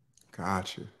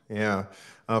 Gotcha. Yeah.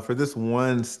 For this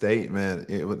one statement,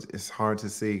 it's hard to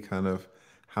see kind of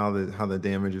how the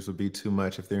damages would be too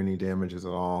much, if there are any damages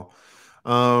at all.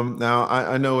 Now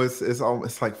I know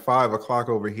it's like 5 o'clock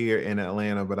over here in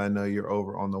Atlanta, but I know you're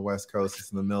over on the West Coast.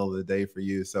 It's in the middle of the day for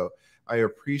you. So I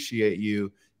appreciate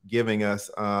you giving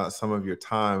us some of your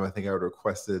time. I think I would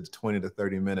requested 20 to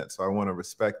 30 minutes. So I want to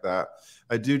respect that.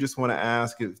 I do just want to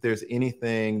ask if there's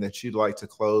anything that you'd like to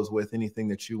close with, anything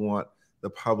that you want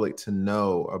the public to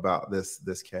know about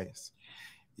this case.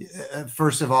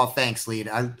 First of all, thanks, Lead.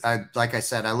 I like I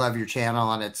said, I love your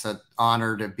channel, and it's an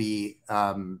honor to be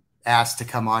asked to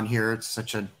come on here. It's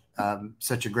such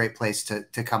a great place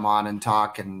to come on and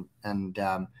talk and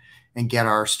get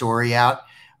our story out.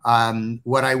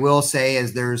 What I will say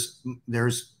is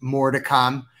there's more to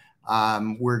come.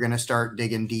 We're going to start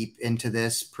digging deep into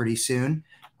this pretty soon.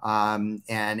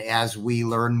 And as we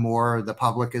learn more, the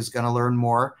public is going to learn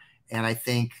more. And I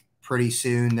think pretty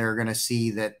soon they're going to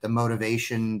see that the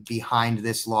motivation behind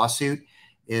this lawsuit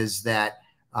is that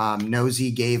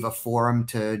Nosey gave a forum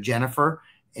to Jennifer,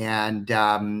 and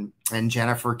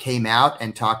Jennifer came out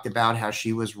and talked about how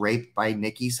she was raped by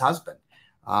Nikki's husband.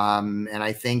 And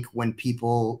I think when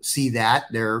people see that,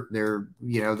 they're going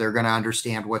to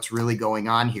understand what's really going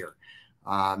on here.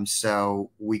 So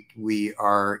we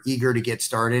are eager to get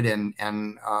started,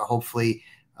 and hopefully,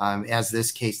 as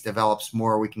this case develops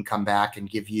more, we can come back and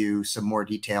give you some more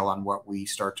detail on what we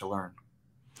start to learn.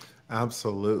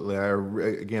 Absolutely. I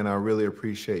really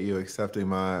appreciate you accepting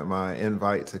my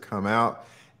invite to come out,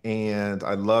 and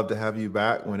I'd love to have you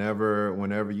back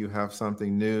whenever you have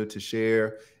something new to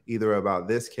share, either about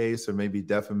this case or maybe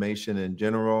defamation in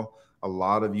general. A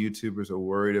lot of YouTubers are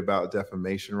worried about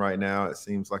defamation right now. It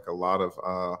seems like a lot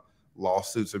of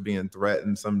lawsuits are being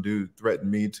threatened. Some dude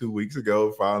threatened me 2 weeks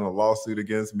ago, filing a lawsuit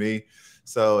against me.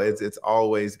 So it's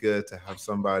always good to have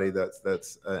somebody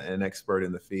that's an expert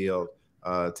in the field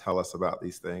tell us about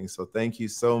these things. So thank you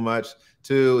so much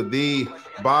to the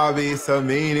Bobby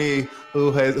Samini, who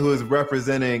is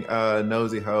representing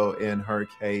Nosey Heaux in her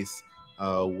case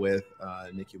with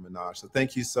Nicki Minaj. So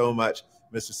thank you so much,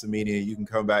 Mr. Samini. You can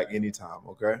come back anytime,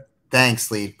 okay?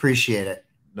 Thanks, Lee. Appreciate it.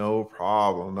 No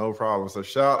problem, no problem. So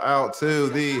shout out to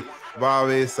the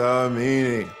Bobby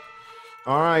Samini.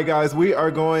 All right, guys, we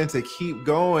are going to keep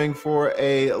going for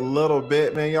a little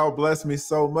bit. Man, y'all bless me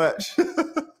so much.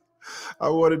 I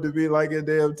wanted to be like a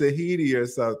damn Tahiti or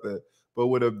something. But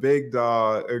when a big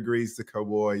dog agrees to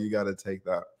come on, you got to take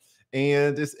that.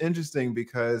 And it's interesting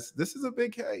because this is a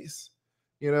big case.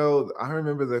 You know, I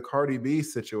remember the Cardi B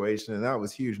situation, and that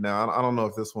was huge. Now, I don't know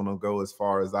if this one will go as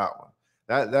far as that one.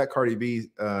 That Cardi B,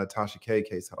 Tasha K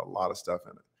case had a lot of stuff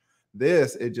in it.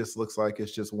 This, it just looks like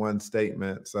it's just one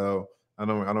statement. So I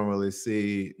don't really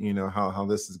see, you know, how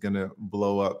this is going to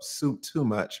blow up too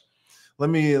much. Let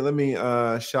me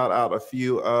shout out a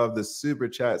few of the super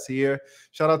chats here.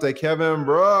 Shout out to Kevin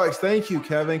Brooks. Thank you,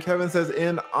 Kevin. Kevin says,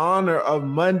 in honor of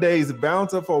Monday's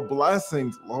bountiful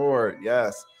blessings, Lord,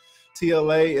 yes.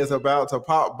 TLA is about to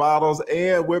pop bottles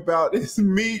and whip out his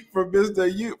meat for Miss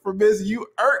You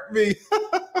Irked Me.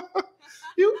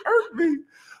 You irked me.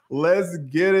 Let's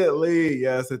get it, Lee.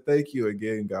 Yes, and thank you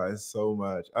again, guys, so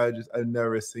much. I've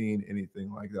never seen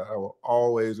anything like that. I will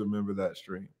always remember that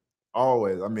stream.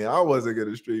 Always. I mean, I wasn't going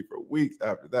to stream for weeks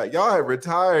after that. Y'all had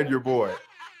retired your boy.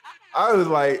 I was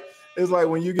like, it's like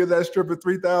when you give that stripper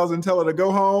 3,000, tell her to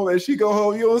go home, and she go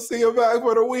home, you don't see her back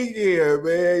for the weekend,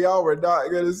 man. Y'all were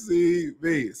not going to see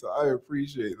me. So I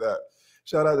appreciate that.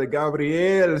 Shout out to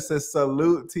Gabriel. It says,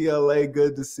 salute TLA.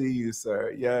 Good to see you,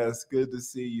 sir. Yes, good to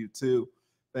see you too.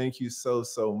 Thank you so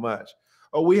much.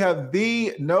 Oh, we have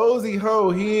the Nosey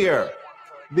Heaux here.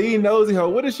 The Nosey Heaux.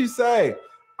 What did she say?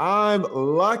 I'm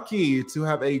lucky to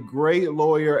have a great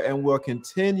lawyer and will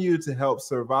continue to help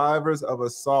survivors of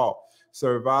assault.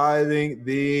 Surviving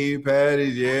the petty.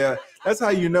 Yeah, that's how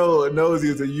you know Nosey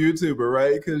is a YouTuber,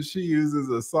 right? Because she uses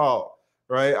assault,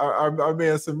 right? Our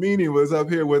man Samini was up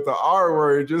here with the R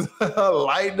word, just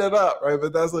lighting it up, right?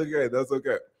 But that's okay. That's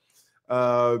okay.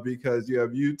 Because you have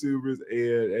YouTubers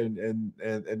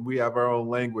and we have our own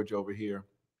language over here.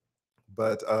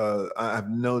 But I have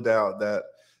no doubt that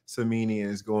Samini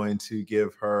is going to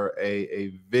give her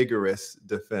a vigorous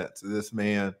defense. This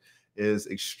man is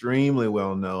extremely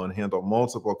well known, handled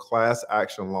multiple class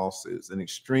action lawsuits, an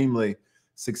extremely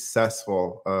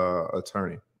successful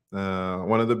attorney,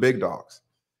 one of the big dogs.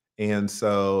 And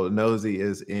so Nosey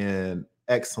is in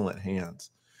excellent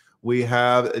hands. We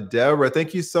have Deborah.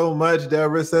 Thank you so much,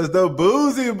 Deborah. Says the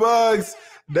boozy bugs.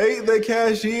 Nate the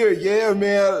cashier. Yeah,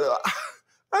 man.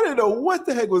 I didn't know what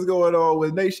the heck was going on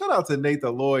with Nate. Shout out to Nate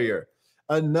the lawyer.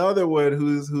 Another one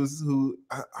who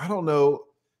I don't know.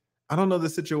 I don't know the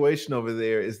situation over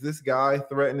there. Is this guy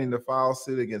threatening to file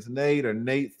suit against Nate, or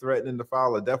Nate threatening to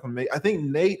file a defamation? I think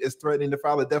Nate is threatening to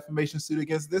file a defamation suit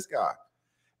against this guy.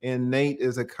 And Nate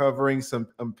is covering some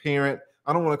apparent,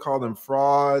 I don't want to call them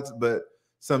frauds, but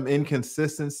some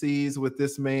inconsistencies with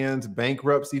this man's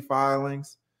bankruptcy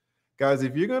filings. Guys,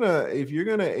 if you're gonna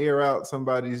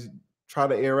try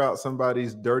to air out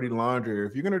somebody's dirty laundry, or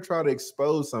if you're gonna try to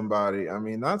expose somebody, I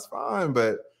mean, that's fine,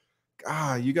 but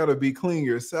you got to be clean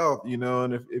yourself, you know.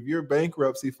 And if your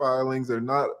bankruptcy filings are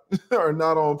not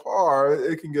on par,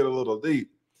 it can get a little deep.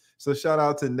 So shout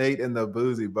out to Nate and the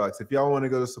Boozy Bucks. If y'all want to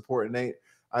go to support Nate,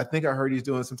 I think I heard he's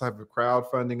doing some type of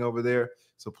crowdfunding over there.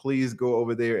 So please go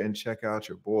over there and check out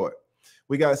your boy.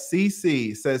 We got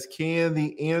CC says, can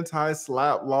the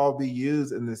anti-slap law be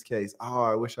used in this case? Oh,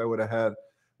 I wish I would have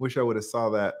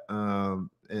saw that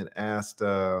and asked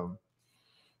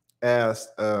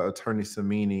Attorney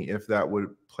Samini if that would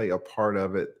play a part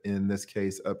of it in this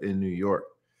case up in New York.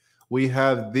 We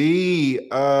have the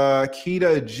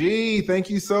Keita G. Thank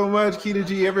you so much, Keita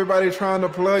G. Everybody trying to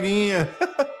plug in.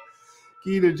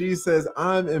 Keita G says,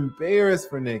 I'm embarrassed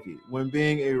for Nicki when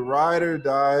being a ride or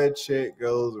die chick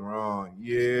goes wrong.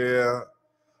 Yeah.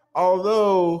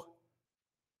 Although,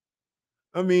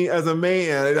 I mean, as a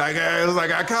man, I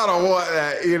kind of want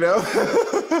that, you know?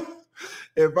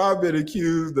 If I've been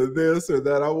accused of this or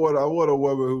that, I want a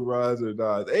woman who rides or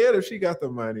dies. And if she got the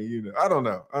money, you know, I don't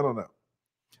know.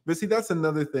 But see, that's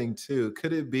another thing too.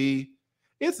 Could it be,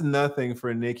 it's nothing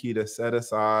for Nicki to set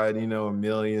aside, you know, $1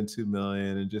 million, $2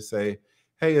 million and just say,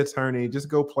 hey, attorney, just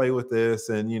go play with this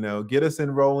and, you know, get us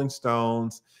in Rolling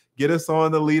Stones, get us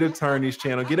on the Lead Attorneys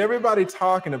channel, get everybody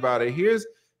talking about it. Here's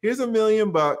 $1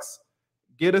 million.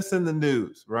 get us in the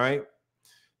news, right?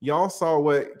 Y'all saw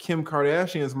what Kim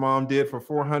Kardashian's mom did for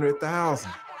 $400,000,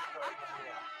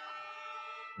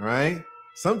 right?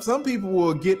 Some people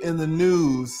will get in the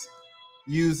news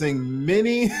using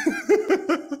many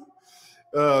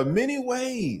many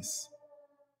ways.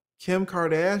 Kim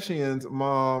Kardashian's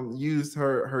mom used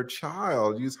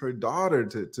her daughter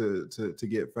to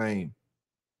get fame,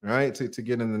 right? To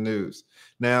get in the news.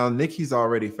 Now Nicki's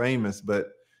already famous,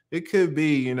 but it could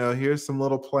be, you know, here's some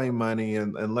little play money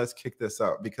and let's kick this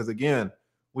up. Because again,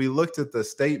 we looked at the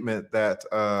statement that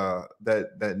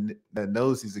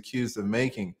Nosey's accused of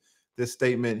making. This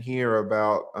statement here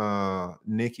about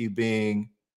Nicki being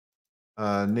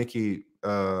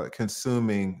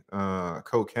consuming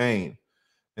cocaine.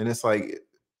 And it's like,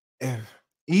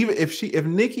 if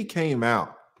Nicki came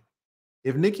out,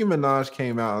 if Nicki Minaj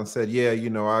came out and said, yeah, you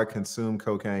know, I consume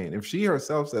cocaine, if she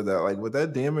herself said that, like, would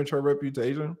that damage her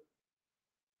reputation?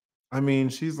 I mean,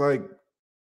 she's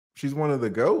one of the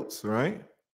GOATs, right?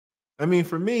 I mean,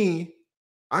 for me,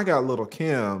 I got Little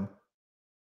Kim,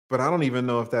 but I don't even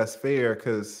know if that's fair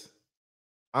because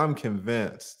I'm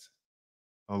convinced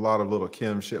a lot of Little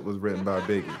Kim shit was written by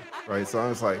Biggie, right? So I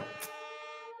was like,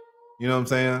 you know what I'm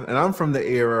saying? And I'm from the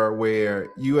era where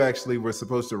you actually were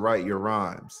supposed to write your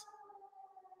rhymes.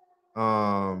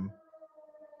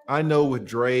 I know with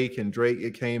Drake,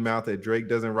 it came out that Drake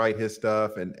doesn't write his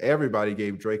stuff, and everybody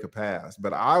gave Drake a pass.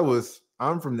 But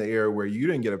I'm from the era where you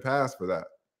didn't get a pass for that.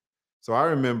 So I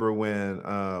remember when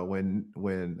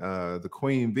the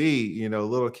Queen Bee, you know,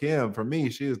 Little Kim, for me,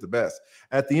 she was the best.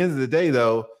 At the end of the day,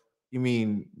 though, you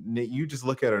mean, you just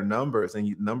look at her numbers,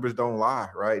 and numbers don't lie,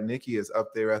 right? Nicki is up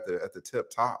there at the tip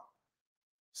top.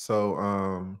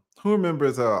 So who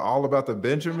remembers All About the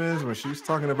Benjamins, when she was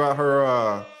talking about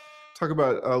her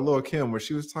Lil' Kim, where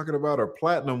she was talking about her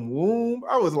platinum womb?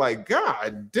 I was like,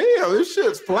 God damn, this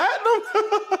shit's platinum.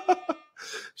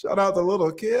 Shout out to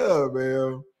Lil' Kim,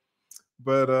 man.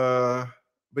 But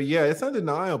yeah, it's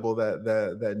undeniable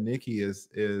that Nicki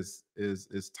is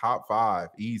top 5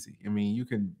 easy. I mean, you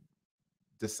can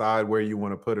decide where you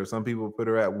want to put her. Some people put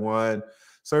her at 1.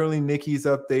 Certainly Nicki's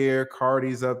up there,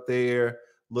 Cardi's up there,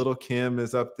 Little Kim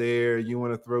is up there. You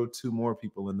want to throw 2 more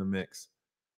people in the mix.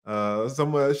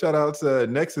 Someone, shout out to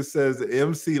Nexus, says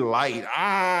MC Light.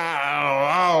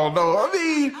 I don't know. I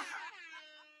mean,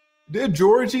 did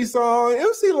Georgie song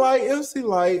MC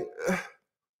Light.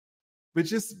 But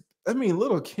just, I mean,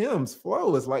 Little Kim's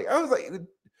flow is like, I was like,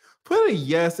 put a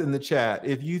yes in the chat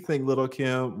if you think Little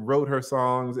Kim wrote her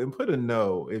songs, and put a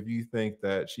no if you think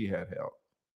that she had help.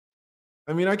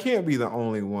 I mean, I can't be the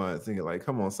only one thinking like,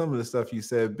 come on, some of the stuff you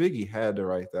said, Biggie had to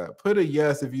write that. Put a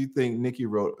yes if you think Nicki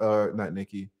wrote, not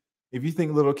Nicki, if you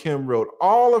think Little Kim wrote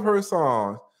all of her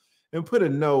songs, and put a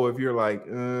no if you're like,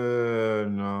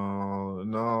 no,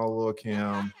 Little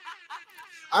Kim.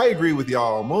 I agree with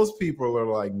y'all. Most people are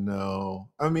like, no.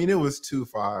 I mean, it was too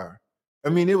fire. I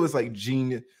mean, it was like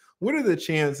genius. What are the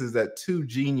chances that 2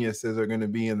 geniuses are going to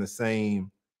be in the same,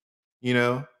 you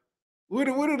know? What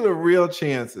are the real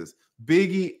chances?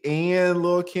 Biggie and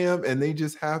Lil' Kim, and they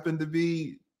just happen to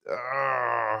be,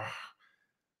 I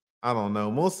don't know.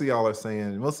 Most of y'all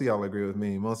agree with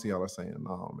me. Most of y'all are saying,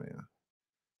 no, man.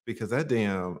 Because that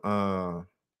damn,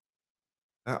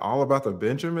 that All About the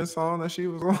Benjamin song that she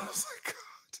was on, I was like, God,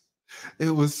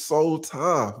 it was so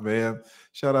tough, man.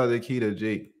 Shout out to Keita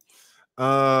G.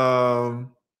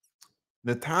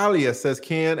 Natalia says,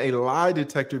 can a lie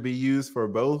detector be used for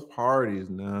both parties?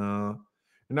 No.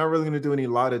 You're not really going to do any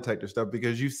lie detector stuff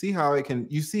because you see how it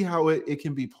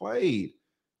can be played.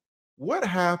 What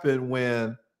happened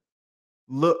when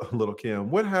Little Kim?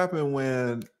 What happened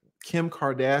when Kim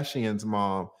Kardashian's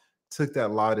mom took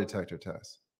that lie detector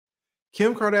test?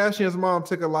 Kim Kardashian's mom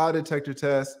took a lie detector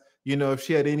test, you know, if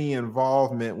she had any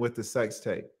involvement with the sex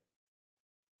tape.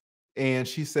 And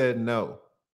she said no.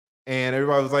 And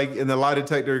everybody was like, and the lie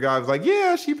detector guy was like,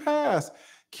 yeah, she passed.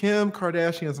 Kim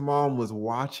Kardashian's mom was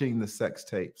watching the sex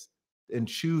tapes and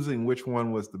choosing which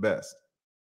one was the best.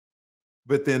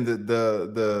 But then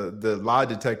the lie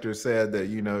detector said that,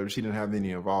 you know, she didn't have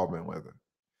any involvement with it.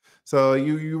 So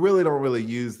you really don't really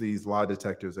use these lie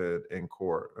detectors in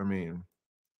court. I mean,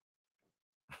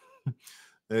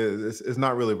 it's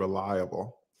not really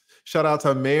reliable. Shout out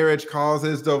to Marriage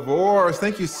Causes Divorce.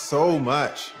 Thank you so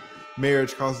much.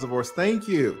 Marriage Causes Divorce. Thank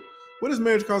you. What does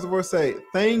Marriage Causes Divorce say?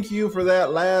 Thank you for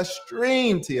that last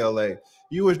stream, TLA.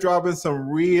 You was dropping some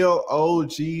real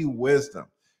OG wisdom.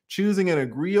 Choosing an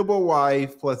agreeable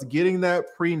wife plus getting that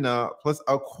prenup plus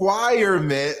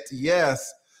acquirement,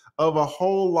 yes, of a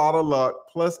whole lot of luck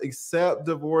plus accept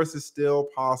divorce is still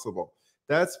possible.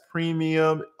 That's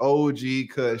premium OG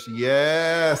Kush.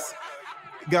 Yes.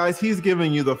 Guys, he's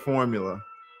giving you the formula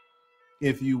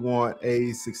if you want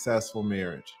a successful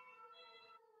marriage.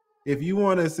 If you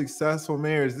want a successful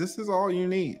marriage, this is all you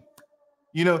need.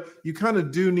 You know, you kind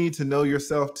of do need to know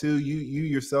yourself too. You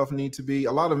yourself need to be.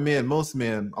 A lot of men, most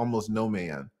men, almost no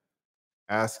man,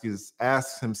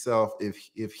 asks himself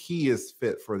if he is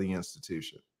fit for the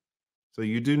institution. So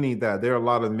you do need that. There are a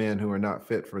lot of men who are not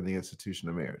fit for the institution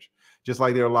of marriage. Just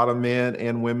like there are a lot of men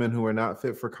and women who are not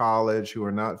fit for college, who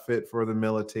are not fit for the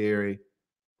military,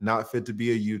 not fit to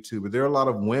be a YouTuber. There are a lot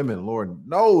of women, Lord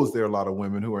knows there are a lot of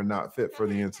women who are not fit for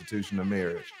the institution of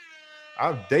marriage.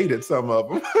 I've dated some of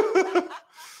them.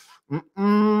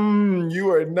 You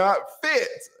are not fit,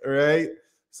 right?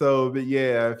 So, but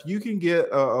yeah, if you can get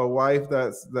a wife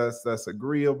that's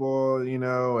agreeable, you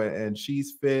know, and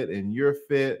she's fit and you're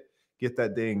fit, get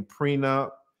that dang prenup,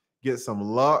 get some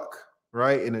luck,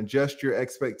 right, and adjust your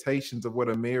expectations of what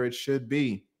a marriage should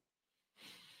be.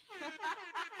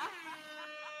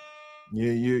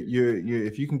 You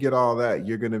if you can get all that,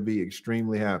 you're going to be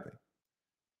extremely happy.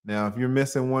 Now, if you're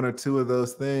missing one or two of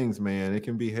those things, man, it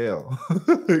can be hell.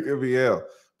 It can be hell.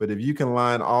 But if you can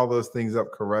line all those things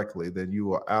up correctly, then you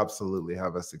will absolutely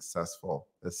have a successful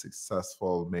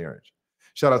marriage.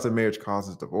 Shout out to Marriage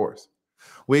Causes Divorce.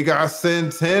 We got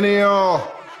Centennial.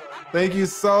 Thank you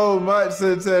so much,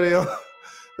 Centennial.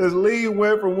 This Lee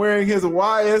went from wearing his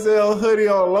YSL hoodie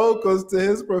on Locals to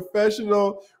his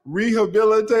professional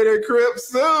rehabilitator Crip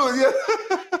soon. Yeah.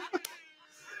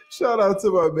 Shout out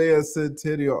to my man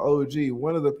Centennial OG,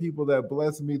 one of the people that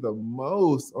blessed me the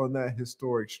most on that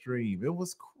historic stream. It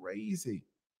was crazy.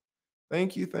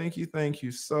 Thank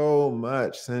you so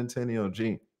much, Centennial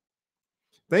G.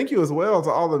 Thank you as well to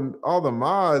all the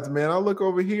mods, man. I look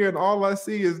over here and all I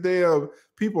see is damn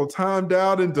people timed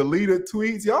out and deleted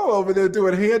tweets. Y'all over there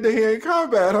doing hand-to-hand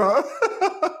combat, huh?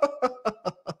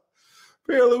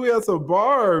 Apparently we had some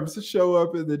barbs show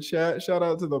up in the chat. Shout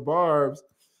out to the barbs.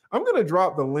 I'm going to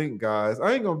drop the link, guys.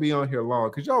 I ain't going to be on here long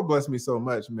because y'all bless me so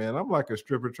much, man. I'm like a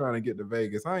stripper trying to get to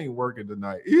Vegas. I ain't working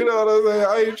tonight. You know what I'm saying?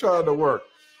 I ain't trying to work.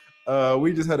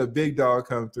 We just had a big dog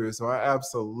come through, so I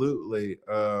absolutely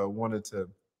wanted to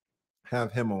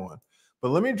have him on. But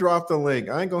let me drop the link.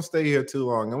 I ain't going to stay here too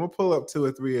long. I'm going to pull up 2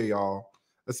 or 3 of y'all,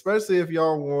 especially if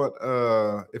y'all want,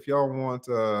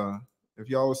 if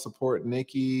y'all support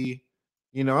Nikki.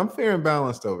 You know, I'm fair and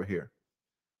balanced over here.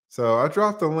 So I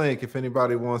dropped the link if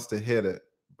anybody wants to hit it,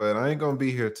 but I ain't gonna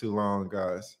be here too long,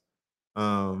 guys.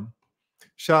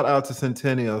 Shout out to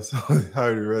Centennial. So I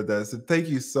already read that. So thank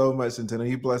you so much, Centennial.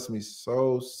 He blessed me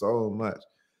so much.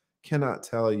 Cannot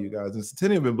tell you guys. And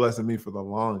Centennial been blessing me for the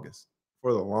longest.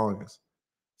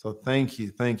 So thank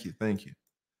you.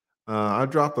 I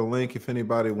dropped the link if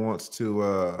anybody wants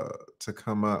to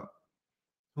come up.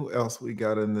 Who else we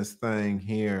got in this thing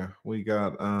here? We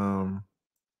got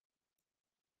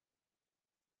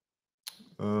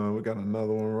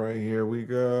another one right here. We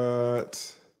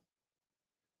got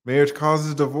Marriage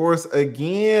Causes Divorce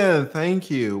again. Thank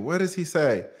you. What does he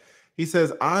say? He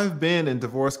says, I've been in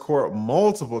divorce court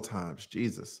multiple times,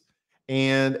 Jesus.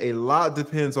 And a lot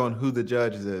depends on who the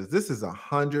judge is. This is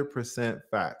 100%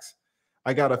 facts.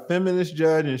 I got a feminist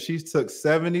judge and she took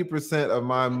 70% of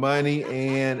my money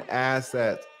and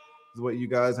assets. This is what you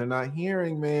guys are not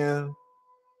hearing, man.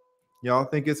 Y'all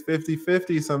think it's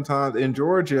 50-50 sometimes. In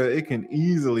Georgia, it can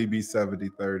easily be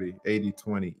 70-30,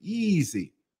 80-20,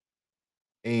 easy.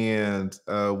 And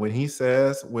when he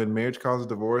says, when Marriage Causes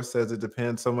Divorce says it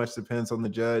depends, so much depends on the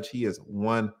judge, he is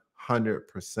 100%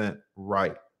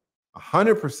 right.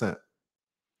 100%.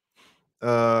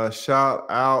 Shout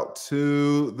out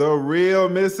to the real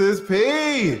Mrs.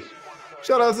 P.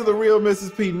 Shout out to the real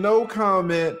Mrs. P. No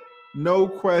comment. No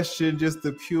question, just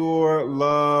the pure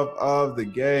love of the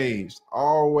games.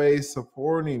 Always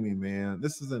supporting me, man.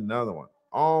 This is another one.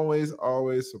 Always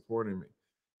supporting me.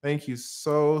 Thank you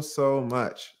so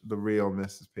much, the real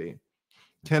Mrs. P.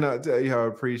 Cannot tell you how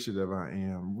appreciative I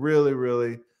am.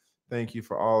 Really, thank you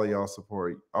for all of y'all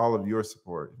support, all of your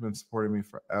support. You've been supporting me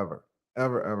forever,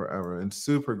 ever, and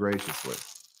super graciously.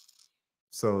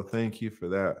 So thank you for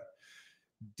that.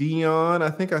 Dion, I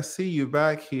think I see you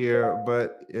back here,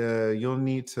 but you'll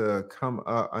need to come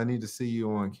up. I need to see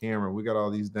you on camera. We got all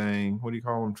these dang, what do you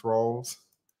call them, trolls?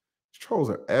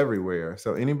 Trolls are everywhere.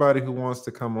 So anybody who wants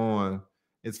to come on,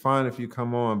 it's fine if you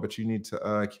come on, but you need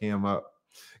to cam up.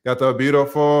 Got the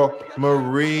beautiful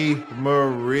Marie.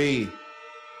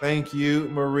 Thank you,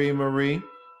 Marie.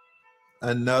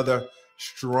 Another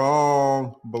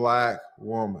strong Black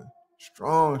woman.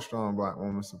 Strong Black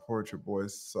woman. Support your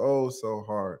boys so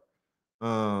hard.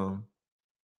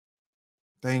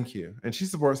 Thank you. And she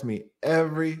supports me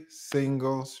every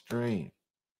single stream.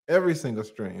 Every single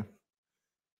stream.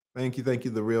 Thank you,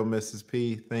 the real Mrs.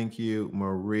 P. Thank you,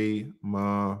 Marie.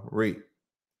 My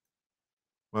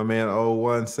man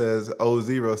O1 says,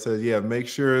 O0 says, yeah, make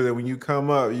sure that when you come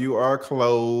up, you are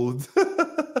clothed.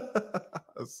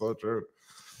 That's so true.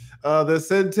 The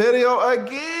Centennial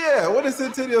again. What does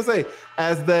Centennial say?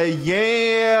 As the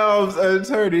Yams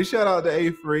attorney, shout out to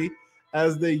A-Free.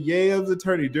 As the Yams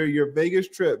attorney during your Vegas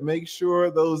trip, make sure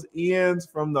those ends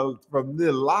from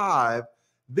the live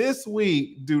this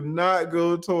week do not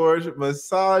go towards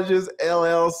Massages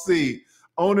LLC.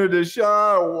 Owner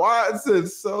Deshaun Watson,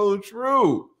 so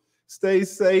true. Stay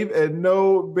safe and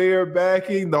no bear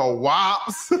backing the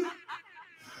WAPs.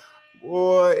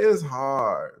 Boy, it's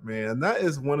hard, man. That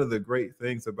is one of the great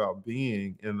things about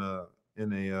being in a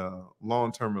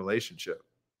long-term relationship.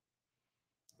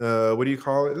 What do you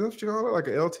call it? Is that what you call it? Like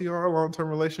an LTR, long-term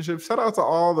relationship? Shout out to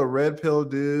all the red pill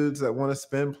dudes that want to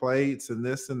spin plates and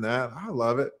this and that. I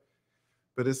love it.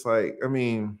 But it's like, I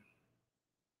mean,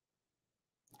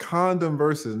 condom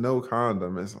versus no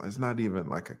condom, it's not even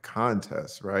like a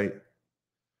contest, right?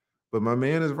 But my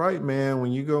man is right, man.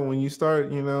 When you start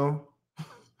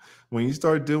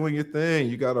doing your thing,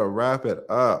 you got to wrap it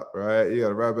up, right? You got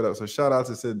to wrap it up. So shout out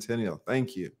to Centennial.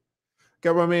 Thank you.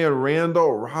 Got my man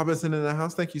Randall Robinson in the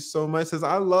house. Thank you so much. Says,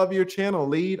 I love your channel.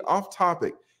 Lead off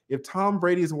topic. If Tom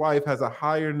Brady's wife has a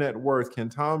higher net worth, can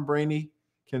Tom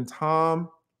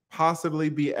possibly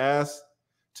be asked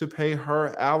to pay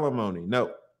her alimony?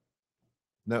 No.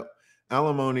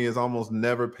 Alimony is almost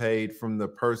never paid from the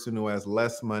person who has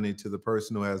less money to the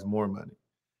person who has more money.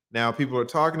 Now, people are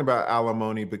talking about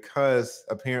alimony because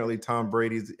apparently Tom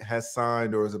Brady has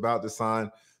signed or is about to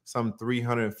sign some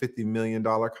 $350 million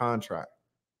contract.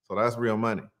 So that's real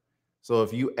money. So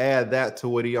if you add that to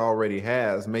what he already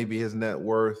has, maybe his net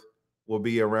worth will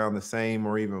be around the same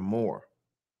or even more,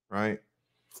 right?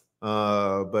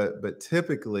 But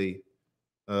typically,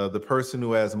 the person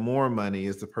who has more money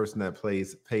is the person that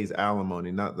pays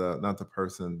alimony, not the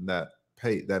person that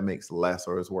makes less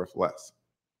or is worth less.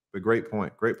 But great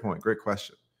point, great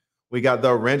question. We got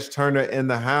the wrench turner in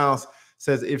the house.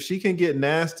 Says if she can get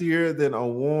nastier than a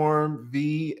warm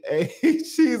V8,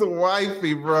 she's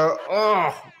wifey, bro.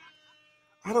 Oh,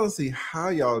 I don't see how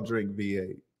y'all drink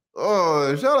V8.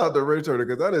 Oh, shout out to Wrench Turner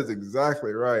because that is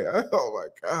exactly right. Oh my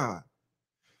God.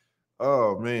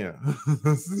 Oh man,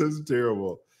 this is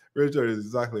terrible. Richard is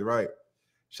exactly right.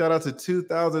 Shout out to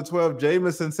 2012.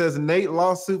 Jameson says Nate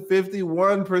lawsuit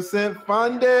 51%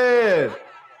 funded.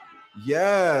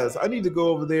 Yes, I need to go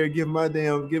over there and give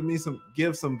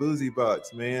some boozy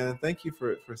bucks, man. Thank you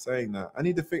for saying that. I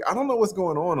need to figure. I don't know what's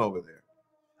going on over there.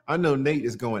 I know Nate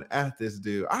is going at this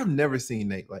dude. I've never seen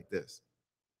Nate like this.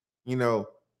 You know,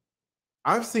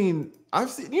 I've seen.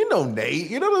 You know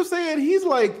Nate. You know what I'm saying?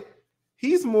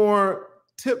 He's more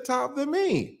tip top than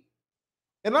me.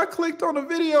 And I clicked on the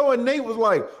video and Nate was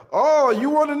like, oh, you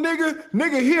want a nigga?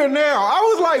 Nigga here now. I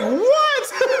was like,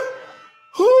 what?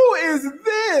 Who is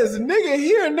this? Nigga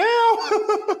here now?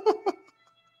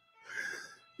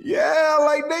 Yeah,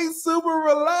 like Nate's super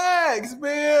relaxed,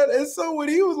 man. And so when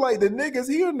he was like, the nigga's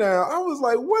here now, I was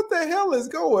like, what the hell is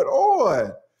going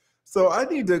on? So I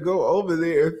need to go over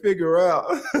there and figure out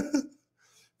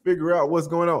what's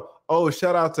going on. Oh,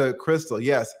 shout out to Crystal.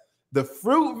 Yes, the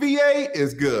fruit V8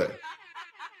 is good.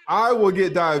 I will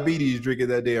get diabetes drinking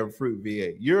that damn fruit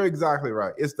V8. You're exactly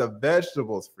right. It's the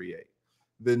vegetables V8.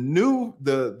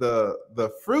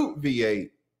 The fruit V8.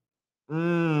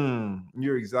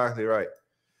 You're exactly right.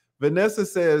 Vanessa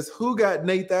says, who got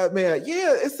Nate that mad?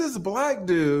 Yeah, it's this black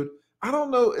dude. I don't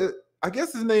know. I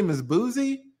guess his name is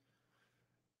Boozy.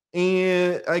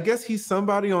 And I guess he's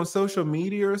somebody on social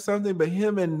media or something, but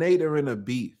him and Nate are in a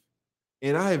beef.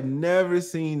 And I have never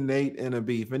seen Nate in a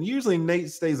beef. And usually Nate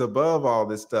stays above all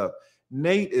this stuff.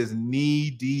 Nate is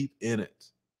knee deep in it.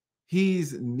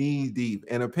 He's knee deep.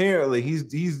 And apparently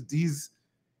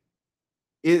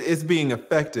it's being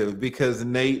effective because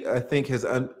Nate, I think, has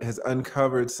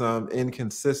uncovered some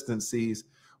inconsistencies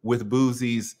with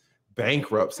Boozy's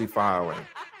bankruptcy filing.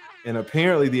 And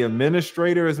apparently the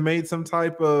administrator has made some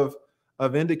type of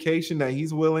indication that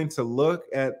he's willing to look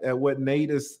at what Nate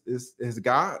has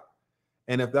got.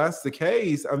 And if that's the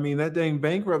case, I mean, that dang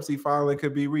bankruptcy filing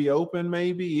could be reopened,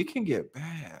 maybe. It can get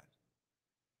bad.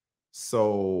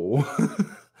 So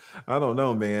I don't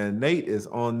know, man. Nate is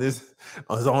on a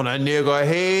nigga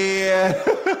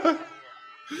head.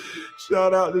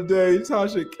 Shout out today,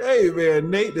 Tasha K, man.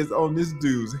 Nate is on this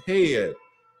dude's head.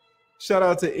 Shout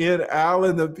out to N.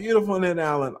 Allen, the beautiful N.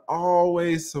 Allen,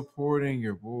 always supporting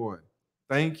your boy.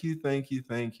 Thank you.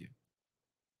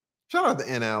 Shout out to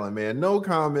N. Allen, man. No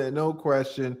comment, no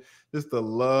question. Just the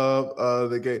love of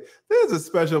the game. There's a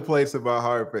special place in my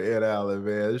heart for N. Allen,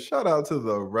 man. Shout out to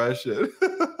the Russian.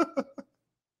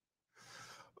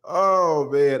 Oh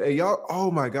man. Hey, y'all,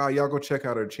 oh my God, y'all go check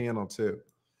out her channel too.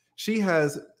 She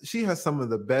has some of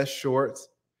the best shorts.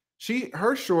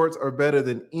 Her shorts are better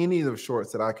than any of the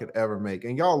shorts that I could ever make.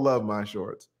 And y'all love my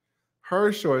shorts.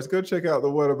 Her shorts, go check out the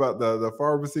one about the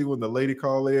pharmacy when the lady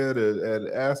called in and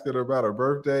asked her about her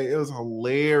birthday. It was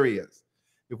hilarious.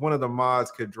 If one of the mods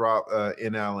could drop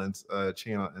N. Allen's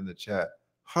channel in the chat.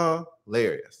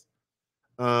 Hilarious.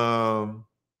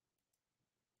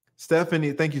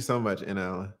 Stephanie, thank you so much, N.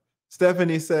 Allen.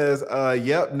 Stephanie says,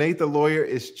 yep, Nate the lawyer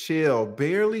is chill.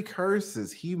 Barely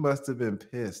curses. He must have been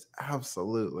pissed.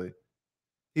 Absolutely.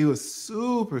 He was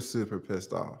super, super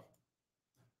pissed off.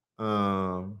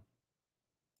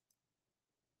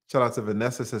 Shout out to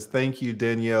Vanessa says, thank you,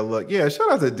 Danielle. Look, yeah, shout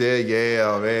out to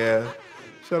Danielle, man.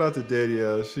 Shout out to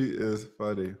Danielle. She is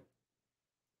funny.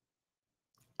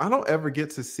 I don't ever get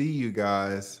to see you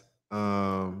guys.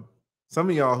 Some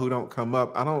of y'all who don't come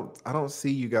up, I don't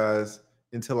see you guys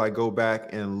until I go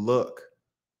back and look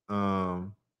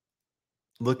in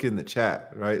the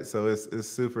chat, right? So it's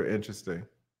super interesting.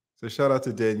 So shout out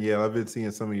to Danielle. I've been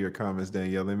seeing some of your comments,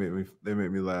 Danielle. They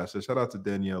make me laugh. So shout out to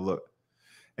Danielle. Look.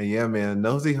 And yeah, man,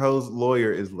 Nosey Heaux's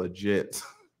lawyer is legit.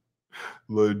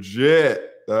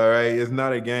 Legit. All right. It's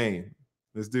not a game.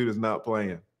 This dude is not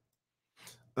playing.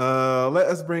 Let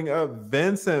us bring up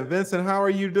Vincent. Vincent, how are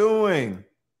you doing?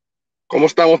 ¿Cómo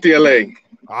estamos, TLA?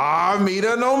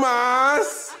 Mira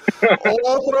nomás.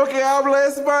 Otro que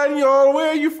habla español.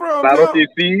 Where are you from? Claro que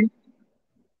sí.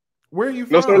 Where are you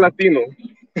from? No soy Latino.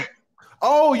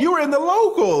 Oh, you were in the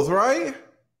locals, right?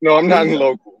 No, I'm not in the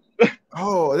locals.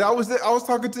 Oh, I was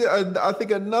talking to I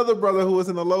think another brother who was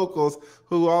in the locals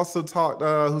who also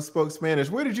who spoke Spanish.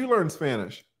 Where did you learn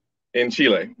Spanish? In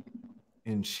Chile.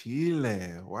 In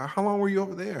Chile. Wow. How long were you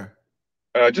over there?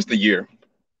 Just a year.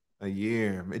 A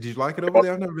year. Did you like it over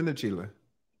there? I've never been to Chile.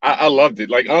 I loved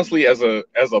it. Like, honestly, as a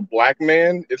Black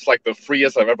man, it's like the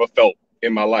freest I've ever felt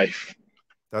in my life.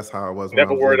 That's how I was.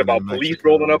 Never worried about police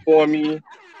rolling up on me.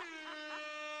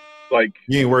 Like,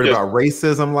 you ain't worried about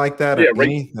racism like that or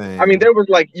anything. I mean, there was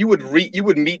like you would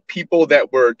meet people that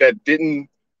didn't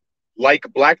like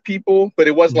Black people, but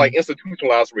it wasn't like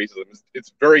institutionalized racism.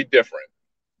 It's very different.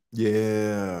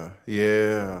 Yeah,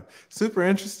 yeah. Super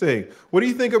interesting. What do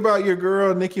you think about your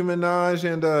girl Nicki Minaj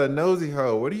and Nosey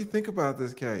Heaux? What do you think about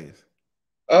this case?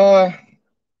 I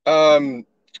don't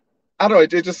know. It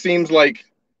just seems like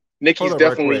Nicki's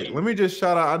definitely. Let me just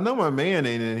shout out. I know my man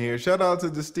ain't in here. Shout out to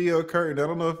the Steel Curtain. I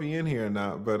don't know if he's in here or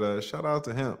not, but shout out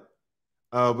to him.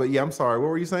 But yeah, I'm sorry. What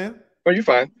were you saying? Oh, you're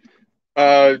fine.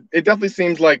 It definitely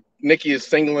seems like Nicki is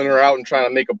singling her out and trying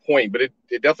to make a point, but it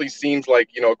definitely seems like,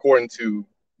 according to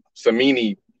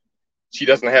Samini, she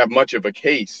doesn't have much of a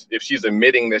case if she's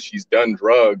admitting that she's done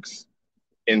drugs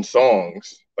in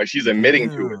songs. Like, she's admitting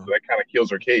to it, so that kind of kills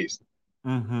her case.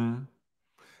 Mm-hmm.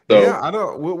 So,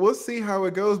 yeah, we'll see how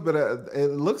it goes, but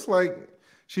it looks like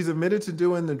she's admitted to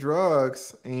doing the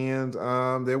drugs, and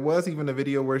there was even a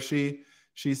video where she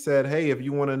said, hey, if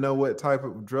you want to know what type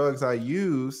of drugs I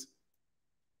use,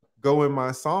 go in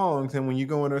my songs. And when you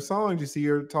go in her songs, you see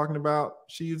her talking about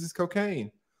she uses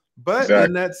cocaine. But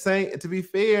in that same, to be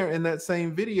fair, in that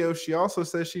same video, she also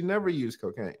says she never used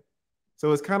cocaine.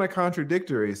 So it's kind of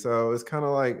contradictory. So it's kind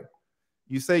of like,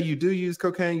 you say you do use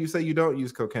cocaine, you say you don't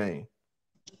use cocaine.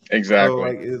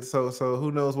 Exactly. So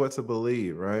who knows what to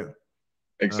believe, right?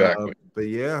 Exactly. But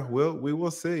yeah, we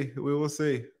will see. We will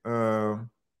see. All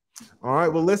right.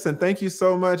 Well, listen, thank you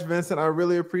so much, Vincent. I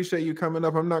really appreciate you coming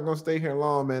up. I'm not going to stay here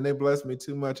long, man. They blessed me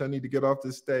too much. I need to get off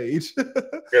this stage.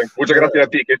 Okay. Muchas gracias a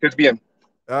ti. Que estés bien.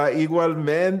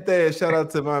 Igualmente. Shout out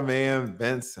to my man,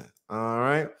 Vincent. All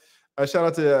right. Shout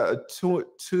out to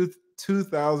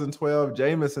 2012.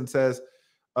 Jameson says,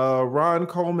 Ron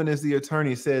Coleman is the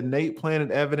attorney, said Nate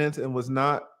planted evidence and was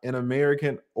not an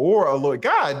American or a lawyer.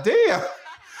 God damn.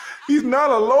 He's not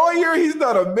a lawyer. He's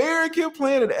not American.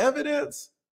 Planted evidence.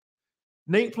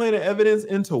 Nate planted evidence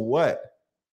into what?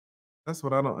 That's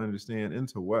what I don't understand.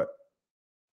 Into what?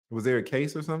 Was there a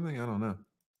case or something? I don't know.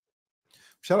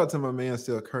 Shout out to my man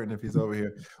Still Curtin if he's over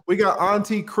here. We got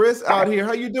Auntie Chris out here.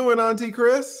 How you doing, Auntie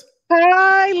Chris?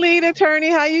 Hi, lead attorney.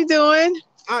 How you doing?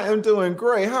 I am doing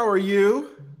great. How are you?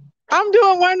 I'm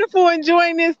doing wonderful,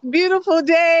 enjoying this beautiful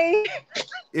day.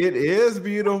 It is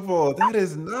beautiful. That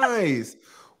is nice.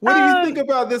 What do you think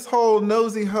about this whole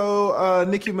Nosey Heaux,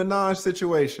 Nicki Minaj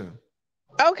situation?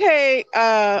 Okay,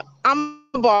 I'm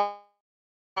a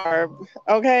barb,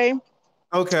 okay?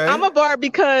 Okay. I'm a barb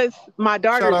because my Shout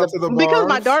daughter's out to the my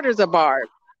barbs. daughter's a barb.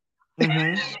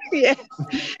 Mm-hmm. Yes.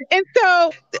 And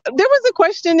so there was a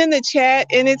question in the chat,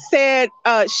 and it said,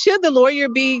 should the lawyer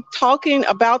be talking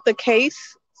about the case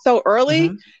so early?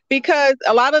 Mm-hmm. Because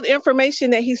a lot of the information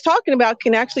that he's talking about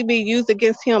can actually be used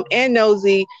against him and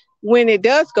Nosey when it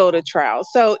does go to trial.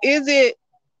 So is it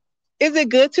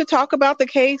good to talk about the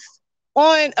case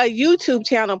on a YouTube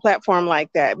channel platform like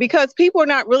that? Because people are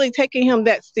not really taking him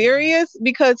that serious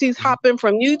because he's hopping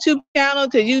from YouTube channel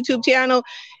to YouTube channel.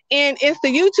 And it's the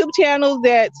YouTube channel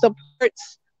that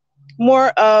supports more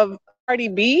of Cardi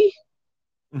B,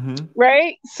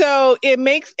 right? So it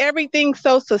makes everything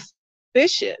so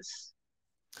suspicious.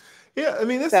 Yeah, I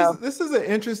mean, this is an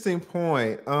interesting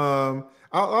point.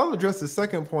 I'll address the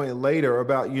second point later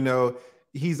about, you know,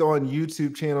 he's on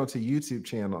YouTube channel to YouTube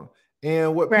channel.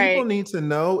 And what people need to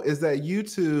know is that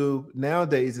YouTube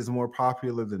nowadays is more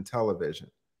popular than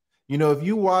television. You know, if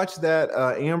you watch that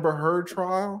Amber Heard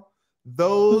trial,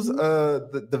 those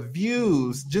the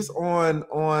views just on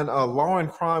Law and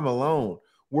Crime alone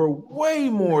were way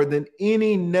more than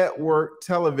any network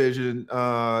television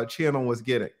channel was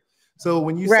getting. So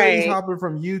when you say he's hopping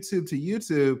from YouTube to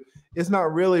YouTube, it's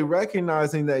not really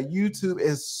recognizing that YouTube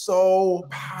is so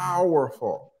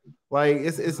powerful. Like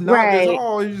it's not just,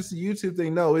 oh, it's just a YouTube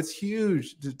thing. No, it's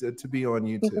huge to be on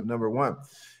YouTube, number one.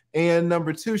 And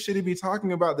number two, should he be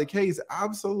talking about the case?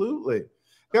 Absolutely.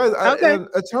 Guys,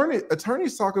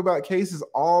 attorneys talk about cases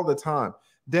all the time.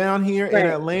 Down here in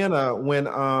Atlanta,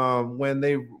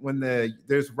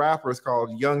 there's rappers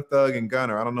called Young Thug and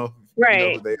Gunner. I don't know if you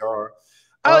know who they are.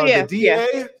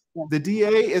 The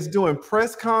DA is doing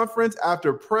press conference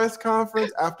after press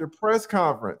conference after press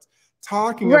conference,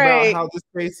 talking about how this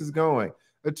case is going.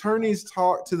 Attorneys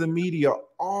talk to the media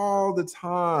all the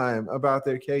time about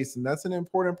their case, and that's an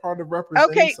important part of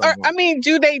representing someone. I mean,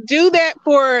 do they do that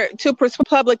to pursue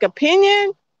public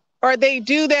opinion, or they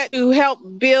do that to help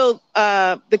build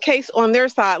the case on their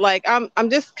side? Like, I'm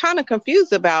just kind of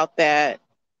confused about that.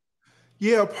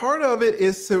 Yeah, part of it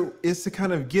is to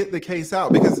kind of get the case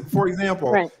out, because, for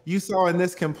example, you saw in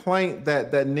this complaint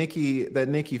that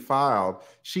Nikki filed,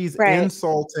 she's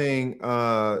insulting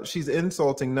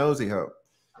Nosey Hough,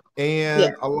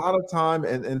 and a lot of time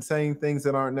and saying things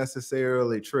that aren't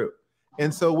necessarily true.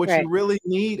 And so what you really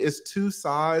need is two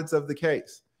sides of the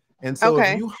case. And so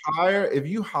if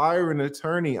you hire an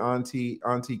attorney,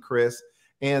 Auntie Chris,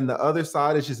 and the other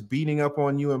side is just beating up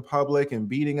on you in public and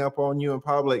beating up on you in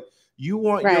public, you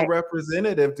want your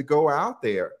representative to go out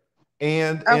there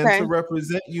and to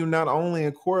represent you not only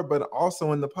in court but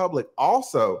also in the public.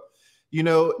 Also, you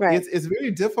know, it's very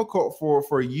difficult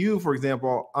for you, for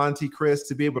example, Auntie Chris,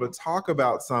 to be able to talk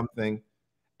about something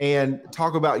and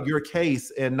talk about your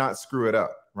case and not screw it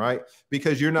up, right?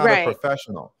 Because you're not a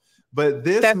professional. But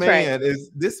this man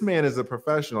is a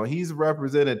professional. He's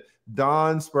represented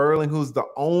Don Sperling, who's the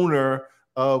owner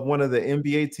of one of the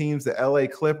NBA teams, the LA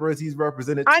Clippers. He's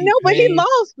represented. I know, but he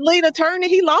lost, lead attorney.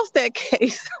 He lost that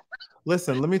case.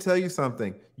 Listen, let me tell you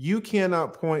something. You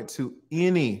cannot point to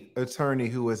any attorney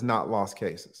who has not lost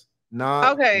cases.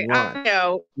 Not one. I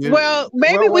know. We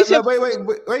should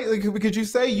wait, because you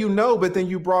say you know, but then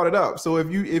you brought it up. So if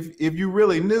you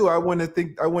really knew, I wouldn't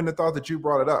have thought that you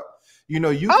brought it up. You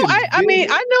know, I mean,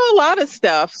 I know a lot of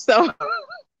stuff, so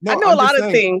I know a lot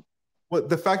of things. Well,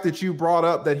 the fact that you brought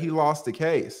up that he lost the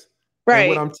case, and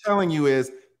what I'm telling you is,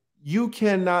 you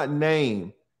cannot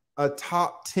name a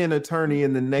top 10 attorney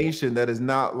in the nation that has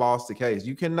not lost a case.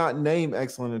 You cannot name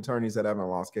excellent attorneys that haven't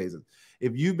lost cases.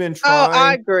 If you've been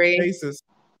trying cases,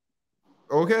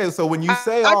 okay. So when you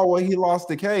say, he lost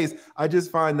the case, I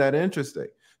just find that interesting,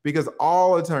 because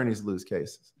all attorneys lose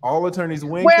cases. All attorneys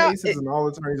win cases, and all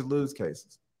attorneys lose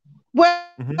cases. Well,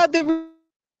 the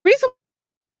reason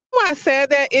why I said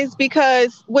that is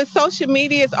because with social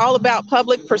media, it's all about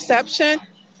public perception.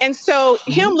 And so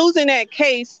him losing that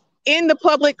case in the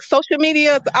public social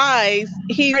media's eyes,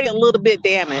 he's a little bit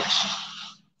damaged.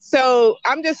 So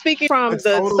I'm just speaking from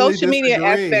the social media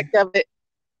aspect of it.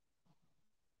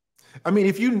 I mean,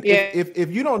 if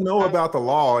you don't know about the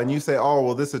law and you say, oh,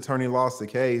 well, this attorney lost the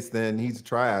case, then he's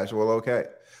trash. Well, okay.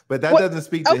 But that doesn't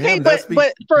speak to him. That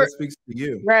speaks to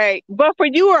you. Right. But for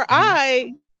you or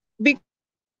I,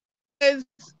 because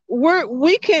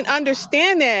we can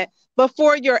understand that, but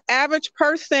for your average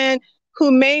person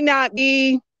who may not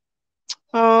be,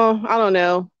 I don't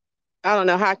know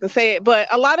how I can say it, but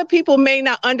a lot of people may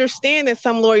not understand that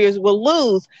some lawyers will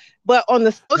lose. But on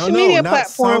the social media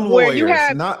platform where you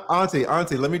have, not Auntie,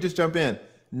 let me just jump in.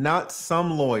 Not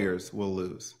some lawyers will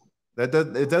lose.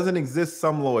 It doesn't exist.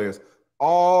 Some lawyers.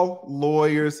 All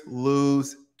lawyers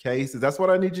lose cases. That's what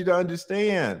I need you to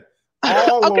understand.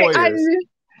 All Okay, lawyers.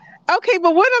 okay,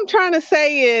 but what I'm trying to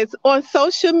say is on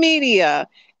social media,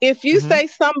 if you say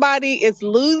somebody is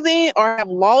losing or have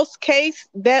lost case,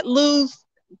 that lose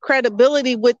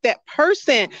credibility with that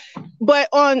person. But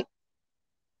on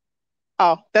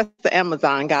that's the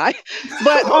Amazon guy.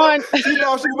 But on She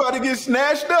thought she was about to get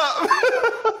snatched up.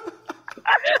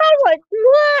 I'm like,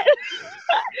 what?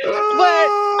 But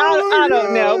I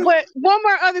don't know. God. But one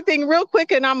more other thing, real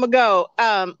quick, and I'm gonna go.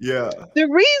 Yeah. The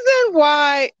reason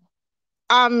why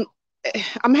I'm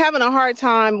having a hard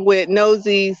time with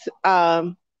Nosey's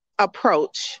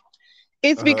approach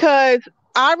is because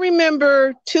I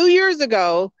remember 2 years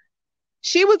ago,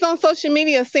 she was on social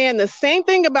media saying the same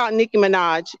thing about Nicki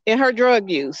Minaj and her drug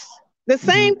use. The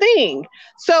same thing.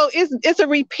 So it's a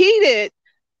repeated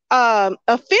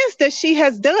offense that she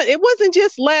has done. It wasn't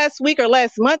just last week or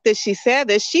last month that she said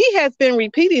this. She has been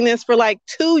repeating this for like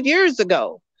 2 years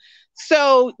ago.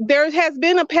 So there has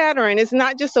been a pattern. It's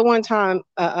not just a one-time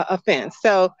offense.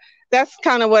 So that's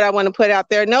kind of what I want to put out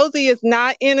there. Nosey is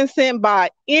not innocent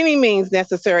by any means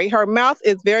necessary. Her mouth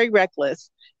is very reckless.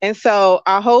 And so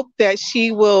I hope that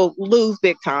she will lose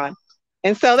big time.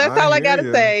 And so that's all I got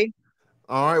to say.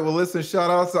 All right. Well, listen,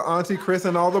 shout out to Auntie Chris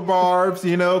and all the Barbs.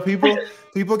 You know,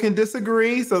 people can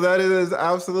disagree. So that is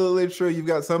absolutely true. You've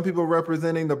got some people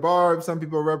representing the Barbs, some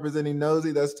people representing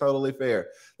Nosey. That's totally fair.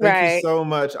 Thank you so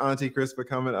much, Auntie Chris, for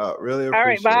coming up. Really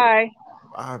appreciate it. All right.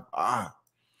 Bye. Bye.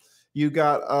 You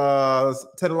got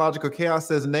Technological Chaos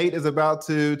says Nate is about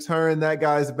to turn that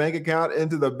guy's bank account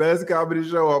into the best comedy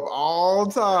show of all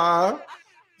time.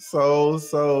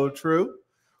 So true.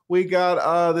 We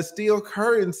got the Steel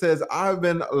Curtain says, I've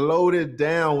been loaded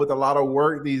down with a lot of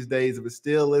work these days, but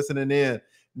still listening in.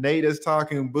 Nate is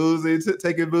taking Boozy to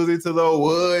the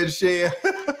woodshed.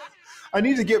 I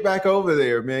need to get back over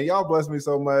there, man. Y'all bless me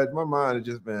so much. My mind has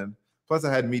just been, plus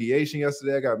I had mediation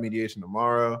yesterday. I got mediation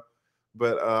tomorrow,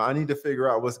 but I need to figure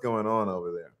out what's going on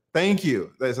over there. Thank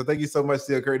you. So thank you so much,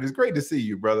 Steel Curtain. It's great to see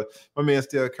you, brother. My man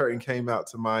Steel Curtain came out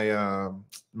to my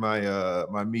my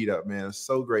meetup, man. It's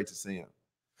so great to see him.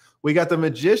 We got the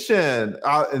Magician,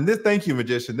 and this. Thank you,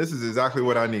 Magician. This is exactly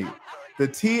what I need. The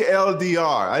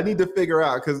TLDR. I need to figure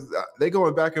out because they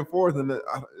going back and forth, and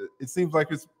it seems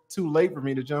like it's too late for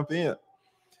me to jump in.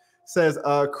 Says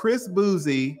Chris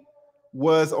Boozy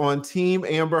was on Team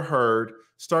Amber Heard,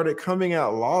 started coming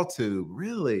out LawTube,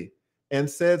 really, and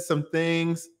said some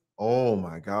things. Oh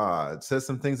my God, said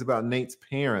some things about Nate's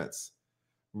parents,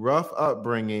 rough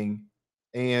upbringing,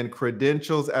 and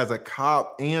credentials as a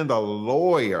cop and a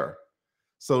lawyer.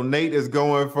 So Nate is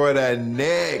going for that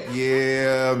neck.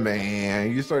 Yeah,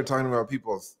 man. You start talking about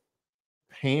people's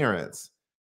parents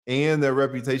and their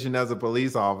reputation as a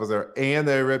police officer and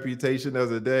their reputation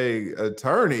as a day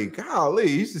attorney. Golly,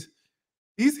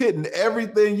 he's hitting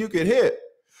everything you can hit.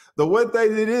 The one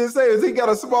thing they didn't say is he got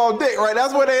a small dick, right?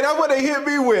 That's what they hit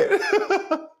me with.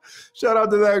 Shout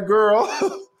out to that girl.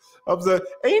 I was like,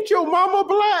 ain't your mama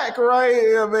black, right?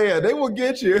 Yeah, man, they will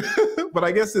get you. But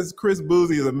I guess since Chris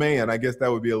Boozy is a man, I guess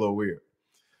that would be a little weird.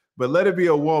 But let it be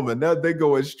a woman. Now they're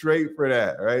going straight for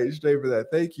that, right? Straight for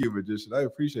that. Thank you, Magician. I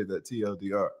appreciate that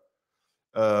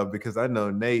TLDR. Because I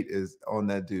know Nate is on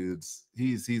that dude's,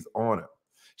 he's on it.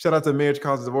 Shout out to Marriage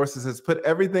Causes Divorce. It says, put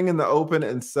everything in the open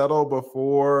and settle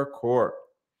before court,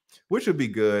 which would be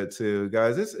good too,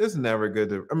 guys. It's never good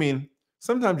to, I mean,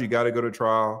 sometimes you got to go to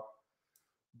trial.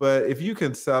 But if you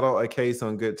can settle a case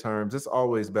on good terms, it's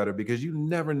always better because you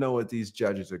never know what these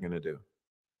judges are going to do.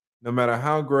 No matter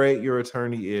how great your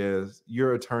attorney is,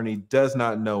 your attorney does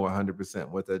not know 100%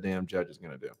 what that damn judge is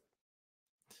going to do.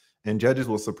 And judges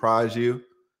will surprise you.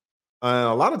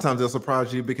 A lot of times they'll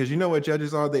surprise you because you know what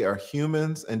judges are? They are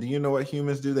humans. And do you know what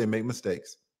humans do? They make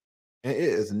mistakes. And it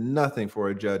is nothing for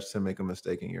a judge to make a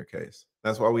mistake in your case.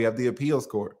 That's why we have the appeals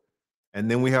court. And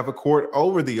then we have a court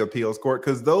over the appeals court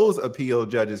because those appeal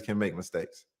judges can make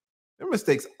mistakes. There are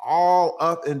mistakes all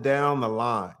up and down the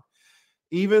line.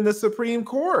 Even the Supreme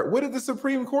Court. What did the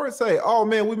Supreme Court say? Oh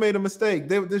man, we made a mistake.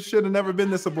 This should have never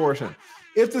been this abortion.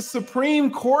 If the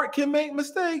Supreme Court can make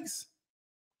mistakes,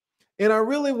 and I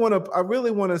really want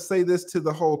to say this to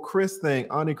the whole Chris thing,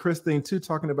 Auntie Chris thing too,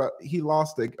 talking about he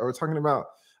lost it, or talking about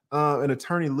an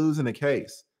attorney losing a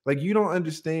case. Like you don't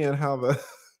understand how the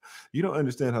you don't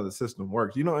understand how the system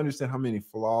works. You don't understand how many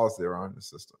flaws there are in the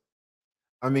system.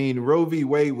 I mean, Roe v.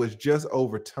 Wade was just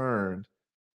overturned,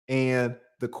 and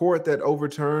the court that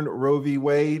overturned Roe v.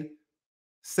 Wade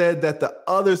said that the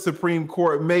other Supreme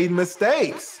Court made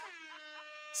mistakes.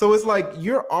 So it's like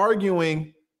you're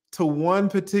arguing to one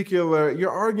particular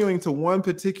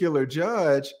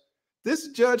judge This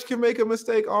judge can make a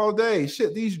mistake all day.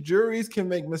 Shit, these juries can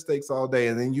make mistakes all day,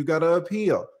 and then you got to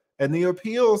appeal. And the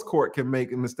appeals court can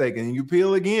make a mistake, and you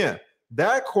appeal again.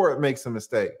 That court makes a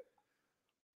mistake.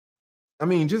 I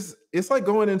mean, just it's like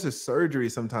going into surgery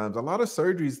sometimes. A lot of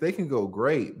surgeries, they can go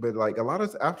great, but like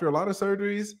after a lot of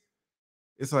surgeries,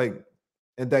 it's like,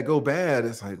 and that go bad,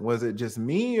 it's like, was it just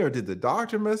me or did the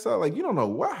doctor mess up? Like, you don't know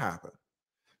what happened.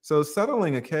 So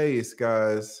settling a case,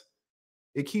 guys,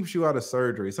 it keeps you out of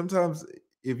surgery. Sometimes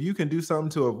if you can do something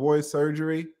to avoid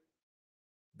surgery,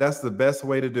 that's the best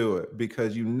way to do it,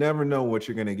 because you never know what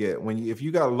you're going to get. If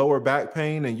you got lower back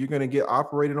pain and you're going to get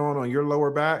operated on your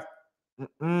lower back,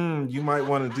 you might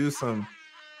want to do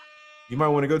you might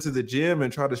want to go to the gym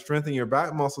and try to strengthen your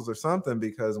back muscles or something,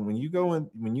 because when you go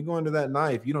into that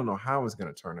knife, you don't know how it's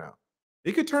going to turn out.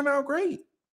 It could turn out great,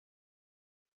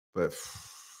 but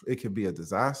it could be a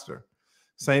disaster.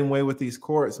 Same way with these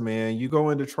courts, man. You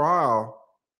go into trial,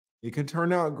 it can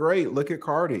turn out great. Look at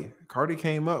Cardi. Cardi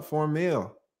came up for a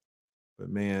meal, but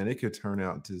man, it could turn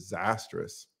out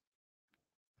disastrous.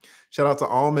 Shout out to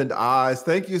Almond Eyes.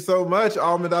 Thank you so much,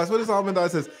 Almond Eyes. What does Almond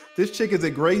Eyes says? This chick is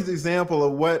a great example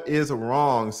of what is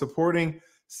wrong. Supporting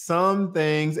some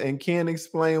things and can't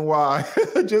explain why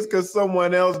just because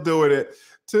someone else doing it.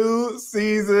 Too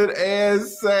seasoned and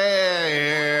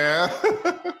sad.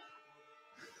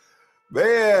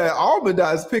 Man, Almond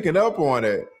Eyes picking up on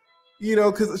it. You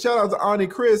know, because shout out to Auntie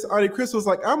Chris. Auntie Chris was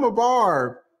like, I'm a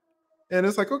barb. And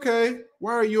it's like, okay,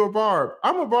 why are you a barb?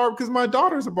 I'm a barb because my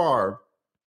daughter's a barb.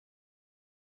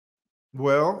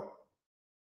 Well,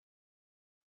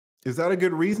 is that a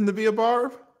good reason to be a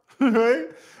barb? Right?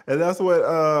 And that's what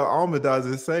Almond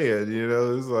is saying, you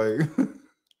know, it's like,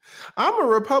 I'm a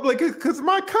Republican because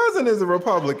my cousin is a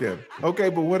Republican. Okay,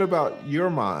 but what about your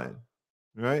mind,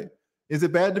 right? Is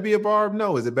it bad to be a barb?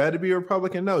 No. Is it bad to be a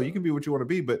Republican? No. You can be what you want to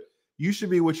be, but you should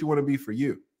be what you want to be for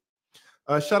you.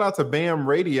 Shout out to Bam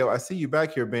Radio. I see you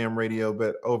back here, Bam Radio,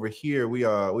 but over here, we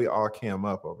all cam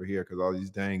up over here because all these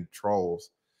dang trolls.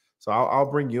 So I'll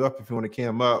bring you up if you want to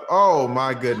cam up. Oh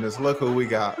my goodness, look who we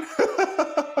got.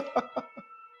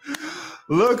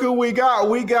 Look who we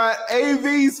got. We got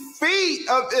AV's feet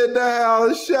up in the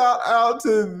house. Shout out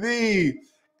to the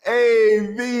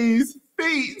AV's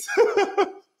feet.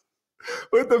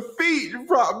 With the feet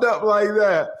propped up like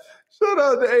that. Shout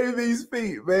out to AV's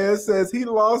feet, man. Says he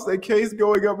lost a case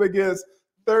going up against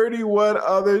 31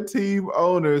 other team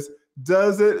owners.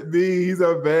 Doesn't mean he's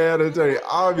a bad attorney.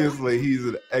 Obviously, he's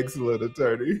an excellent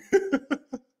attorney.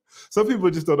 Some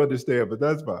people just don't understand, but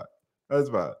that's fine. That's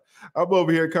fine. I'm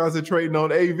over here concentrating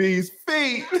on AV's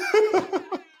feet.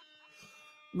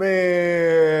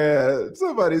 Man,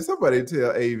 somebody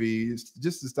tell AV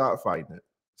just to stop fighting it.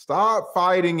 Stop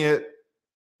fighting it.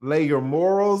 Lay your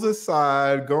morals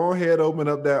aside. Go ahead, open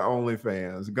up that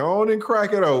OnlyFans. Go on and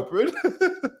crack it open.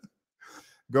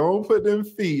 Go and put them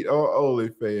feet on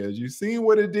OnlyFans. You seen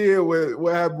what it did with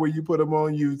what happened when you put them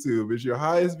on YouTube. It's your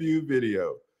highest viewed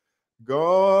video.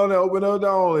 Go on and open up the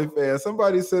OnlyFans.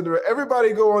 Somebody send her.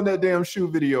 Everybody go on that damn shoe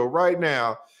video right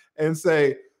now and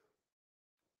say,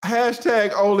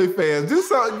 hashtag OnlyFans. Do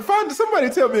something. Find somebody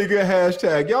tell me a good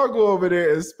hashtag. Y'all go over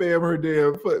there and spam her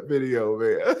damn foot video,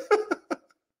 man.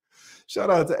 Shout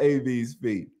out to AV's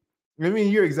feet. I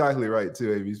mean, you're exactly right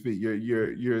too, AV's feet.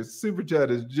 Your super chat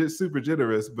is just super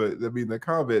generous, but I mean the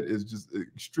comment is just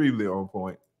extremely on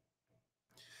point.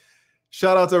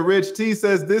 Shout out to Rich T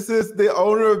says this is the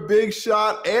owner of Big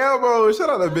Shot Ammo. Shout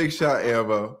out to Big Shot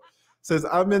Ammo. Says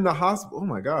I'm in the hospital. Oh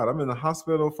my God, I'm in the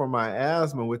hospital for my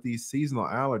asthma with these seasonal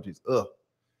allergies. Ugh,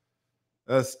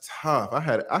 that's tough. I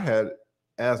had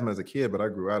asthma as a kid, but I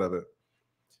grew out of it.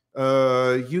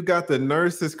 You got the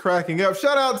nurses cracking up.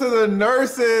 Shout out to the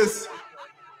nurses.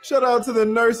 Shout out to the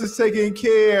nurses taking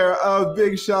care of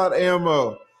Big Shot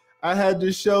Ammo. I had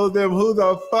to show them who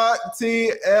the fuck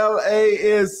TLA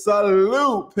is.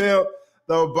 Salute, pimp.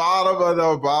 The bottom of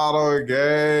the bottle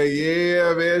gang.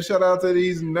 Yeah, man. Shout out to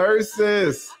these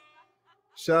nurses.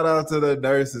 Shout out to the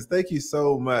nurses. Thank you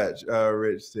so much,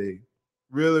 Rich T.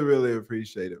 Really, really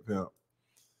appreciate it, pimp.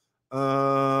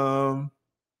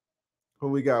 Who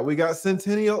we got? We got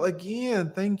Centennial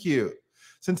again. Thank you.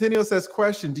 Centennial says,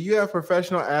 question, do you have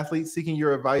professional athletes seeking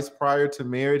your advice prior to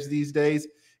marriage these days?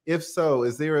 If so,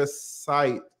 is there a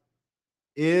site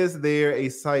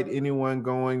anyone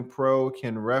going pro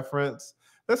can reference?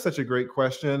 That's such a great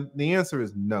question. The answer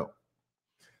is no.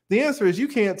 The answer is you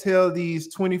can't tell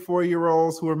these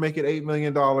 24-year-olds who are making $8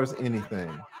 million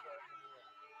anything.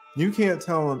 You can't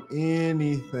tell them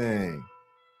anything.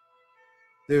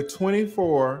 They're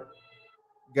 24,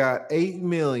 got $8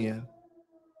 million.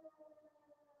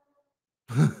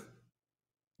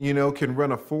 you know, can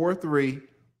run a 4.3,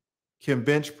 can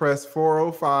bench press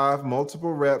 405,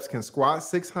 multiple reps, can squat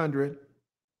 600.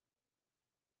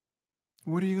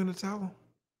 What are you going to tell them?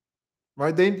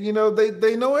 Right? They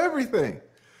know everything.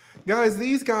 Guys,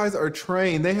 these guys are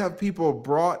trained. They have people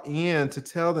brought in to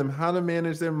tell them how to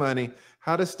manage their money,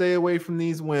 how to stay away from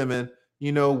these women,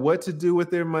 you know, what to do with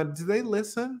their money. Do they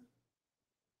listen?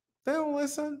 They don't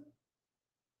listen.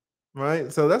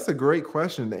 Right? So that's a great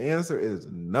question. The answer is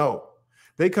no.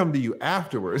 They come to you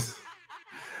afterwards.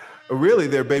 Really,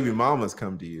 their baby mamas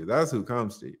come to you. That's who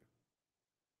comes to you.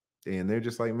 And they're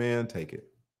just like, man, take it.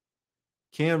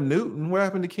 Cam Newton, what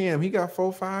happened to Cam? He got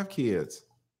 4, 5 kids.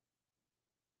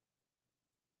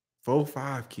 4,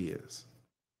 5 kids.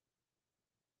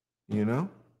 You know?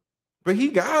 But he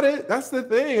got it. That's the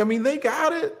thing. I mean, they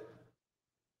got it.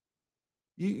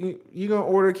 You're going to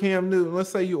order Cam Newton. Let's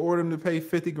say you order him to pay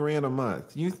 50 grand a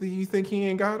month. You think he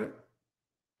ain't got it?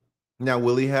 Now,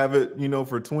 will he have it, you know,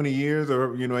 for 20 years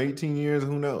or, you know, 18 years?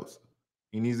 Who knows?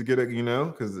 He needs to get it, you know,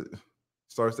 because it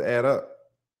starts to add up.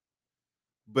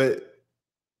 But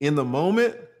in the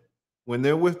moment, when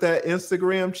they're with that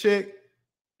Instagram chick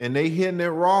and they hitting it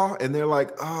raw and they're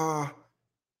like,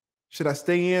 should I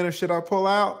stay in or should I pull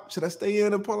out? Should I stay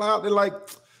in and pull out? They're like,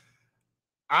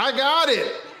 I got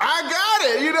it. I got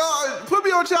it. You know, put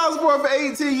me on child support for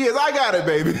 18 years. I got it,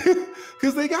 baby.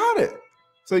 Because they got it.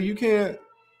 So you can't.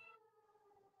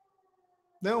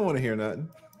 They don't want to hear nothing.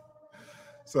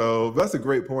 So that's a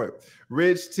great point.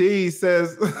 Rich T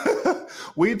says,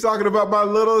 we talking about my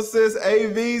little sis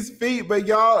AV's feet, but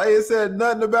y'all ain't said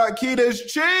nothing about Keita's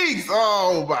cheeks.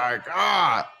 Oh my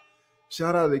God.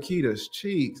 Shout out to Keita's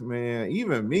cheeks, man.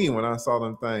 Even me, when I saw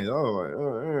them things, I was like,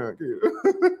 oh, yeah,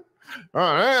 Keita.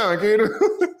 Oh, yeah, Keita.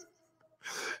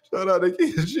 Shout out to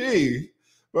Keita's cheeks.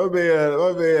 My man,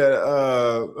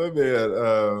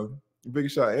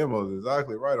 Big Shot Ammo is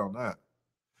exactly right on that.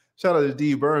 Shout out to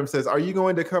D. Burm says, are you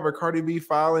going to cover Cardi B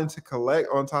filing to collect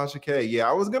on Tasha K? Yeah,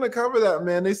 I was going to cover that,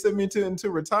 man. They sent me into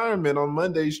retirement on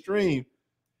Monday's stream.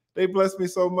 They blessed me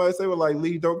so much. They were like,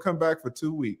 Lee, don't come back for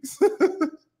 2 weeks.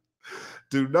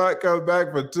 Do not come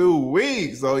back for 2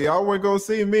 weeks. So y'all weren't going to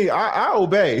see me. I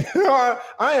obey.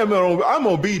 I'm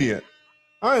obedient.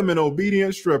 I am an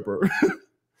obedient stripper.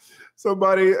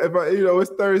 Somebody,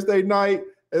 it's Thursday night,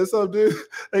 and some dude,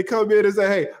 they come in and say,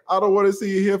 hey, I don't want to see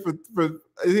you here for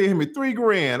give me $3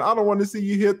 grand. I don't want to see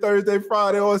you here Thursday,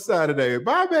 Friday, or Saturday.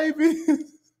 Bye, baby.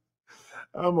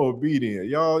 I'm obedient.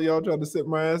 Y'all trying to sit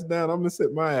my ass down. I'm going to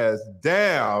sit my ass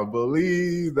down.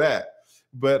 Believe that.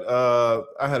 But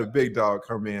I had a big dog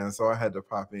come in, so I had to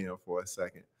pop in for a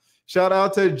second. Shout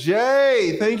out to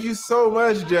Jay. Thank you so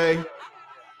much, Jay.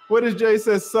 What does Jay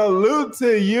say? Salute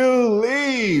to you,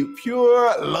 Lee.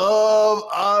 Pure love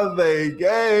of the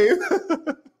game.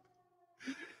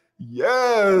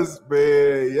 Yes,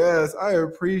 man. Yes, I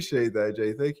appreciate that,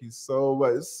 Jay. Thank you so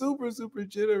much. Super, super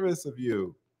generous of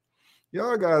you.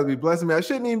 Y'all guys be blessing me. I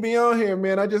shouldn't even be on here,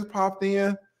 man. I just popped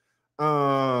in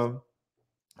to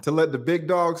let the big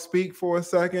dog speak for a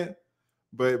second.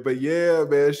 But yeah,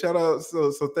 man, shout out.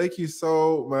 So thank you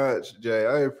so much, Jay.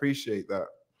 I appreciate that.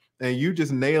 And you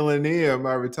just nailing in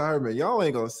my retirement. Y'all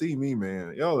ain't gonna see me,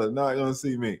 man. Y'all are not gonna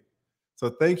see me.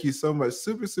 So thank you so much.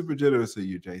 Super, super generous of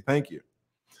you, Jay. Thank you.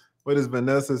 What does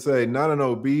Vanessa say? Not an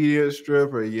obedient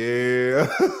stripper. Yeah.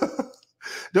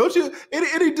 Don't you?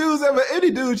 Any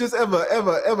dudes just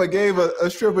ever gave a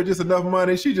stripper just enough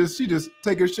money? She just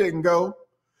take her shit and go.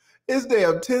 It's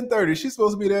damn 10:30. She's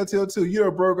supposed to be there till 2. You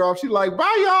done broke off. She like,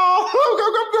 bye y'all.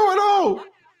 I'm going home.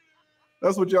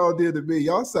 That's what y'all did to me.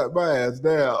 Y'all sat my ass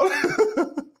down.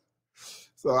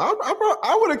 So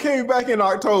I would have came back in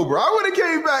October. I would have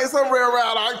came back somewhere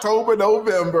around October,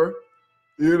 November.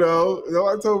 You know,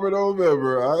 October,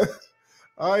 November.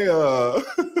 I'm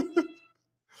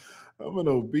an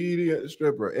obedient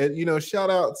stripper. And, shout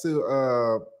out to,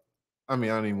 I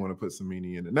don't even want to put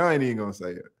Samini in it. Now I ain't even going to say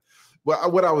it.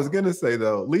 Well, what I was going to say,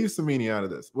 though, leave Samini out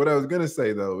of this. What I was going to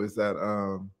say, though, is that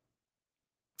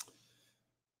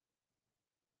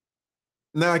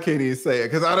now I can't even say it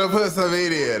because I don't put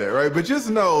Samini in it, right? But just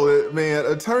know that, man,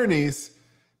 attorneys,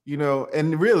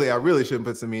 and really, I really shouldn't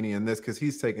put Samini in this because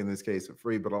he's taking this case for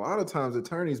free. But a lot of times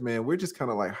attorneys, man, we're just kind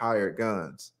of like hired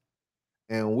guns.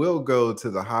 And we'll go to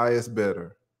the highest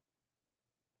bidder,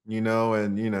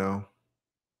 and,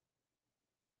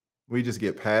 we just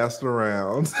get passed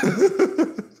around.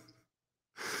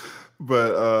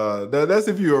 But that's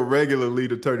if you're a regular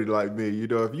lead attorney like me. If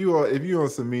you're on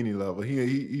Samini level,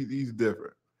 he's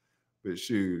different. But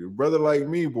shoot, a brother like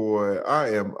me, boy,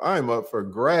 I'm up for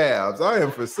grabs. I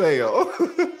am for sale.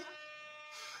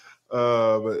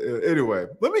 But anyway,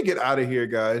 let me get out of here,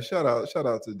 guys. Shout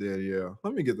out to Danielle.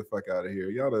 Let me get the fuck out of here.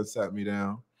 Y'all done sat me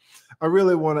down. I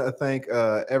really want to thank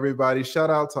everybody. Shout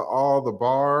out to all the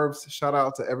Barbs. Shout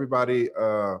out to everybody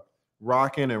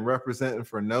rocking and representing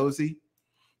for Nosey.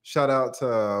 Shout out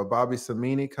to Bobby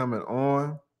Samini coming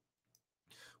on.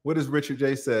 What does Richard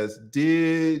J says?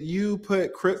 Did you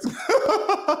put Chris?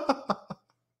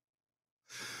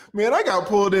 Man, I got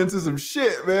pulled into some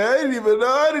shit, man. I didn't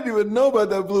even know about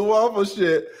that blue waffle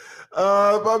shit.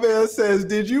 My man says,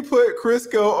 did you put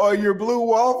Crisco on your blue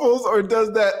waffles or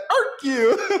does that irk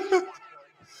you?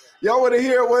 Y'all want to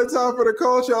hear it one time for the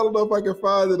culture? I don't know if I can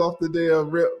find it off the damn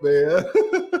rip, man.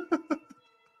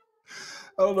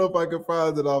 I don't know if I can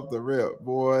find it off the rip,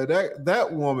 boy.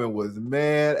 That woman was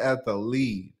mad at the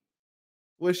lead.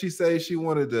 What she say? She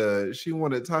wanted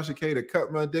Tasha K to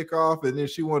cut my dick off, and then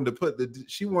she wanted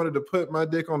to put my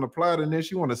dick on the platter, and then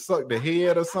she wanted to suck the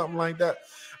head or something like that.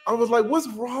 I was like, what's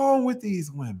wrong with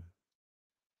these women?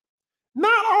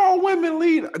 Not all women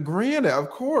lead. Granted, of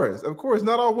course,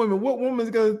 not all women. What woman's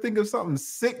gonna think of something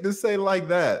sick to say like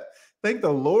that? Thank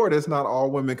the Lord it's not all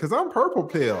women, because I'm purple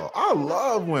pill. I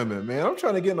love women, man. I'm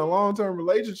trying to get in a long-term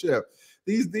relationship.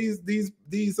 These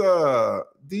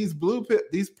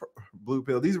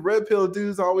red pill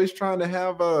dudes always trying to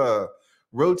have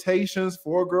rotations,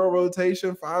 4-girl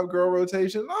rotation, 5-girl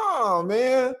rotation. No,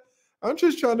 man. I'm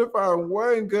just trying to find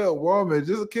one good woman.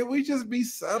 Can we just be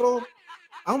settled?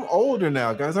 I'm older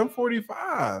now, guys. I'm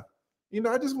 45. You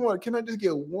know, can I just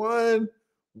get one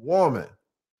woman?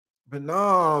 But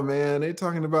no, man, they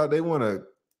talking about they want to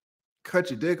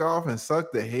cut your dick off and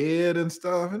suck the head and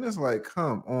stuff. And it's like,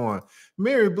 come on.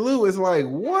 Mary Blue is like,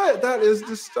 what? That is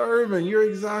disturbing. You're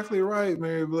exactly right,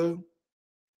 Mary Blue.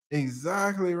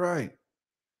 Exactly right.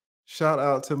 Shout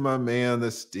out to my man,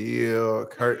 the Steel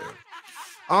Curtain.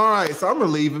 All right, so I'm going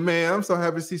to leave it, man. I'm so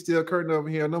happy to see Steel Curtain over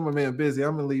here. I know my man busy.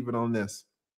 I'm going to leave it on this.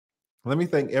 Let me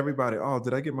thank everybody. Oh,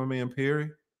 did I get my man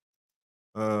Perry?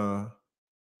 I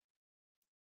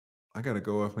got to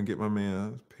go up and get my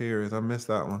man Perry. I missed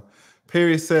that one.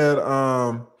 Perry said,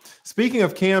 speaking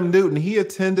of Cam Newton, he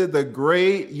attended the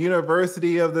great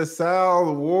University of the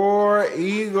South, War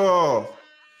Eagle.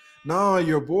 No,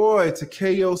 your boy,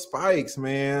 Takeo Spikes,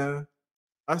 man.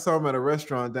 I saw him at a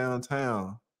restaurant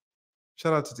downtown.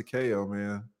 Shout out to Takeo,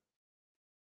 man.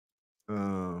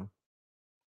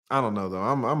 I don't know, though.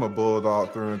 I'm a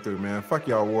Bulldog through and through, man. Fuck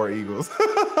y'all War Eagles.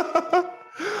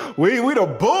 We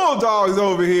the Bulldogs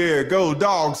over here. Go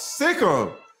Dogs, sick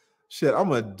 'em. Shit,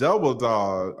 I'm a double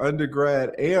dog,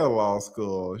 undergrad and law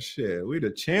school. Shit, we the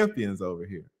champions over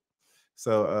here.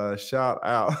 So shout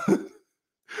out. I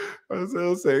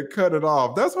was saying, cut it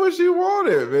off. That's what she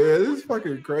wanted, man. It's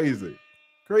fucking crazy.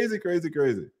 Crazy, crazy,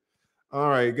 crazy. All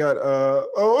right, got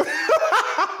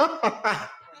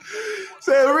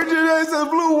said Richard said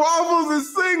Blue Waffles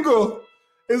is single.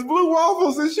 Is Blue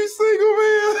Waffles, is she single,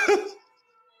 man?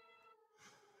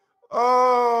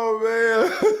 Oh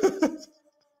man.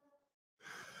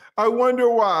 I wonder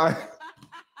why.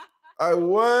 I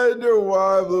wonder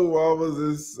why Blue Waffles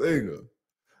is single.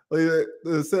 Like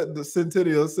the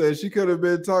Centennial said she could have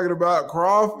been talking about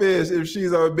crawfish if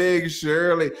she's a Big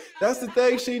Shirley. That's the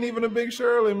thing. She ain't even a Big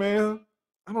Shirley, man.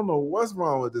 I don't know what's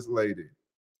wrong with this lady.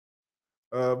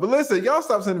 But listen, y'all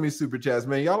stop sending me super chats,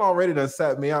 man. Y'all already done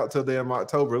sat me out till the end of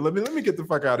October. Let me get the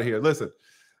fuck out of here. Listen.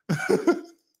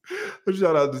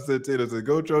 Shout out to Centennial to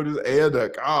Go Trojans and the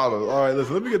Collars. All right,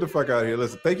 listen, let me get the fuck out of here.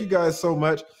 Listen, thank you guys so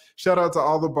much. Shout out to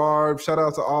all the Barbs. Shout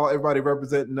out to everybody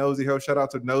representing Nosey Hough. Shout out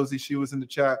to Nosey. She was in the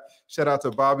chat. Shout out to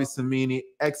Bobby Samini.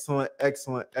 Excellent,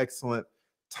 excellent, excellent.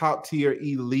 Top tier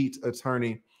elite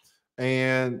attorney.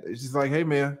 And she's like, hey,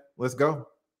 man, let's go.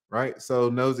 Right? So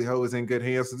Nosey Hough is in good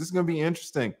hands. So this is going to be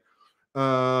interesting.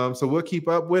 So we'll keep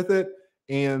up with it.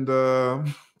 And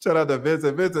shout out to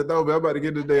Vincent. Vincent, no, man, I'm about to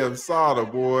get the damn soda,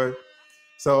 boy.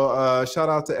 So shout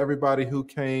out to everybody who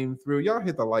came through. Y'all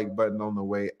hit the like button on the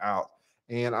way out.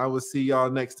 And I will see y'all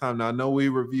next time. Now, I know we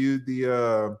reviewed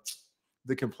the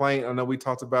complaint. I know we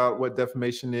talked about what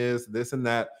defamation is, this and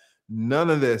that. None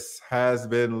of this has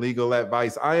been legal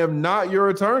advice. I am not your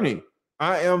attorney.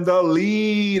 I am the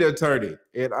lead attorney.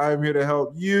 And I'm here to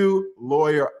help you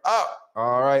lawyer up.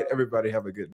 All right, everybody have a good day.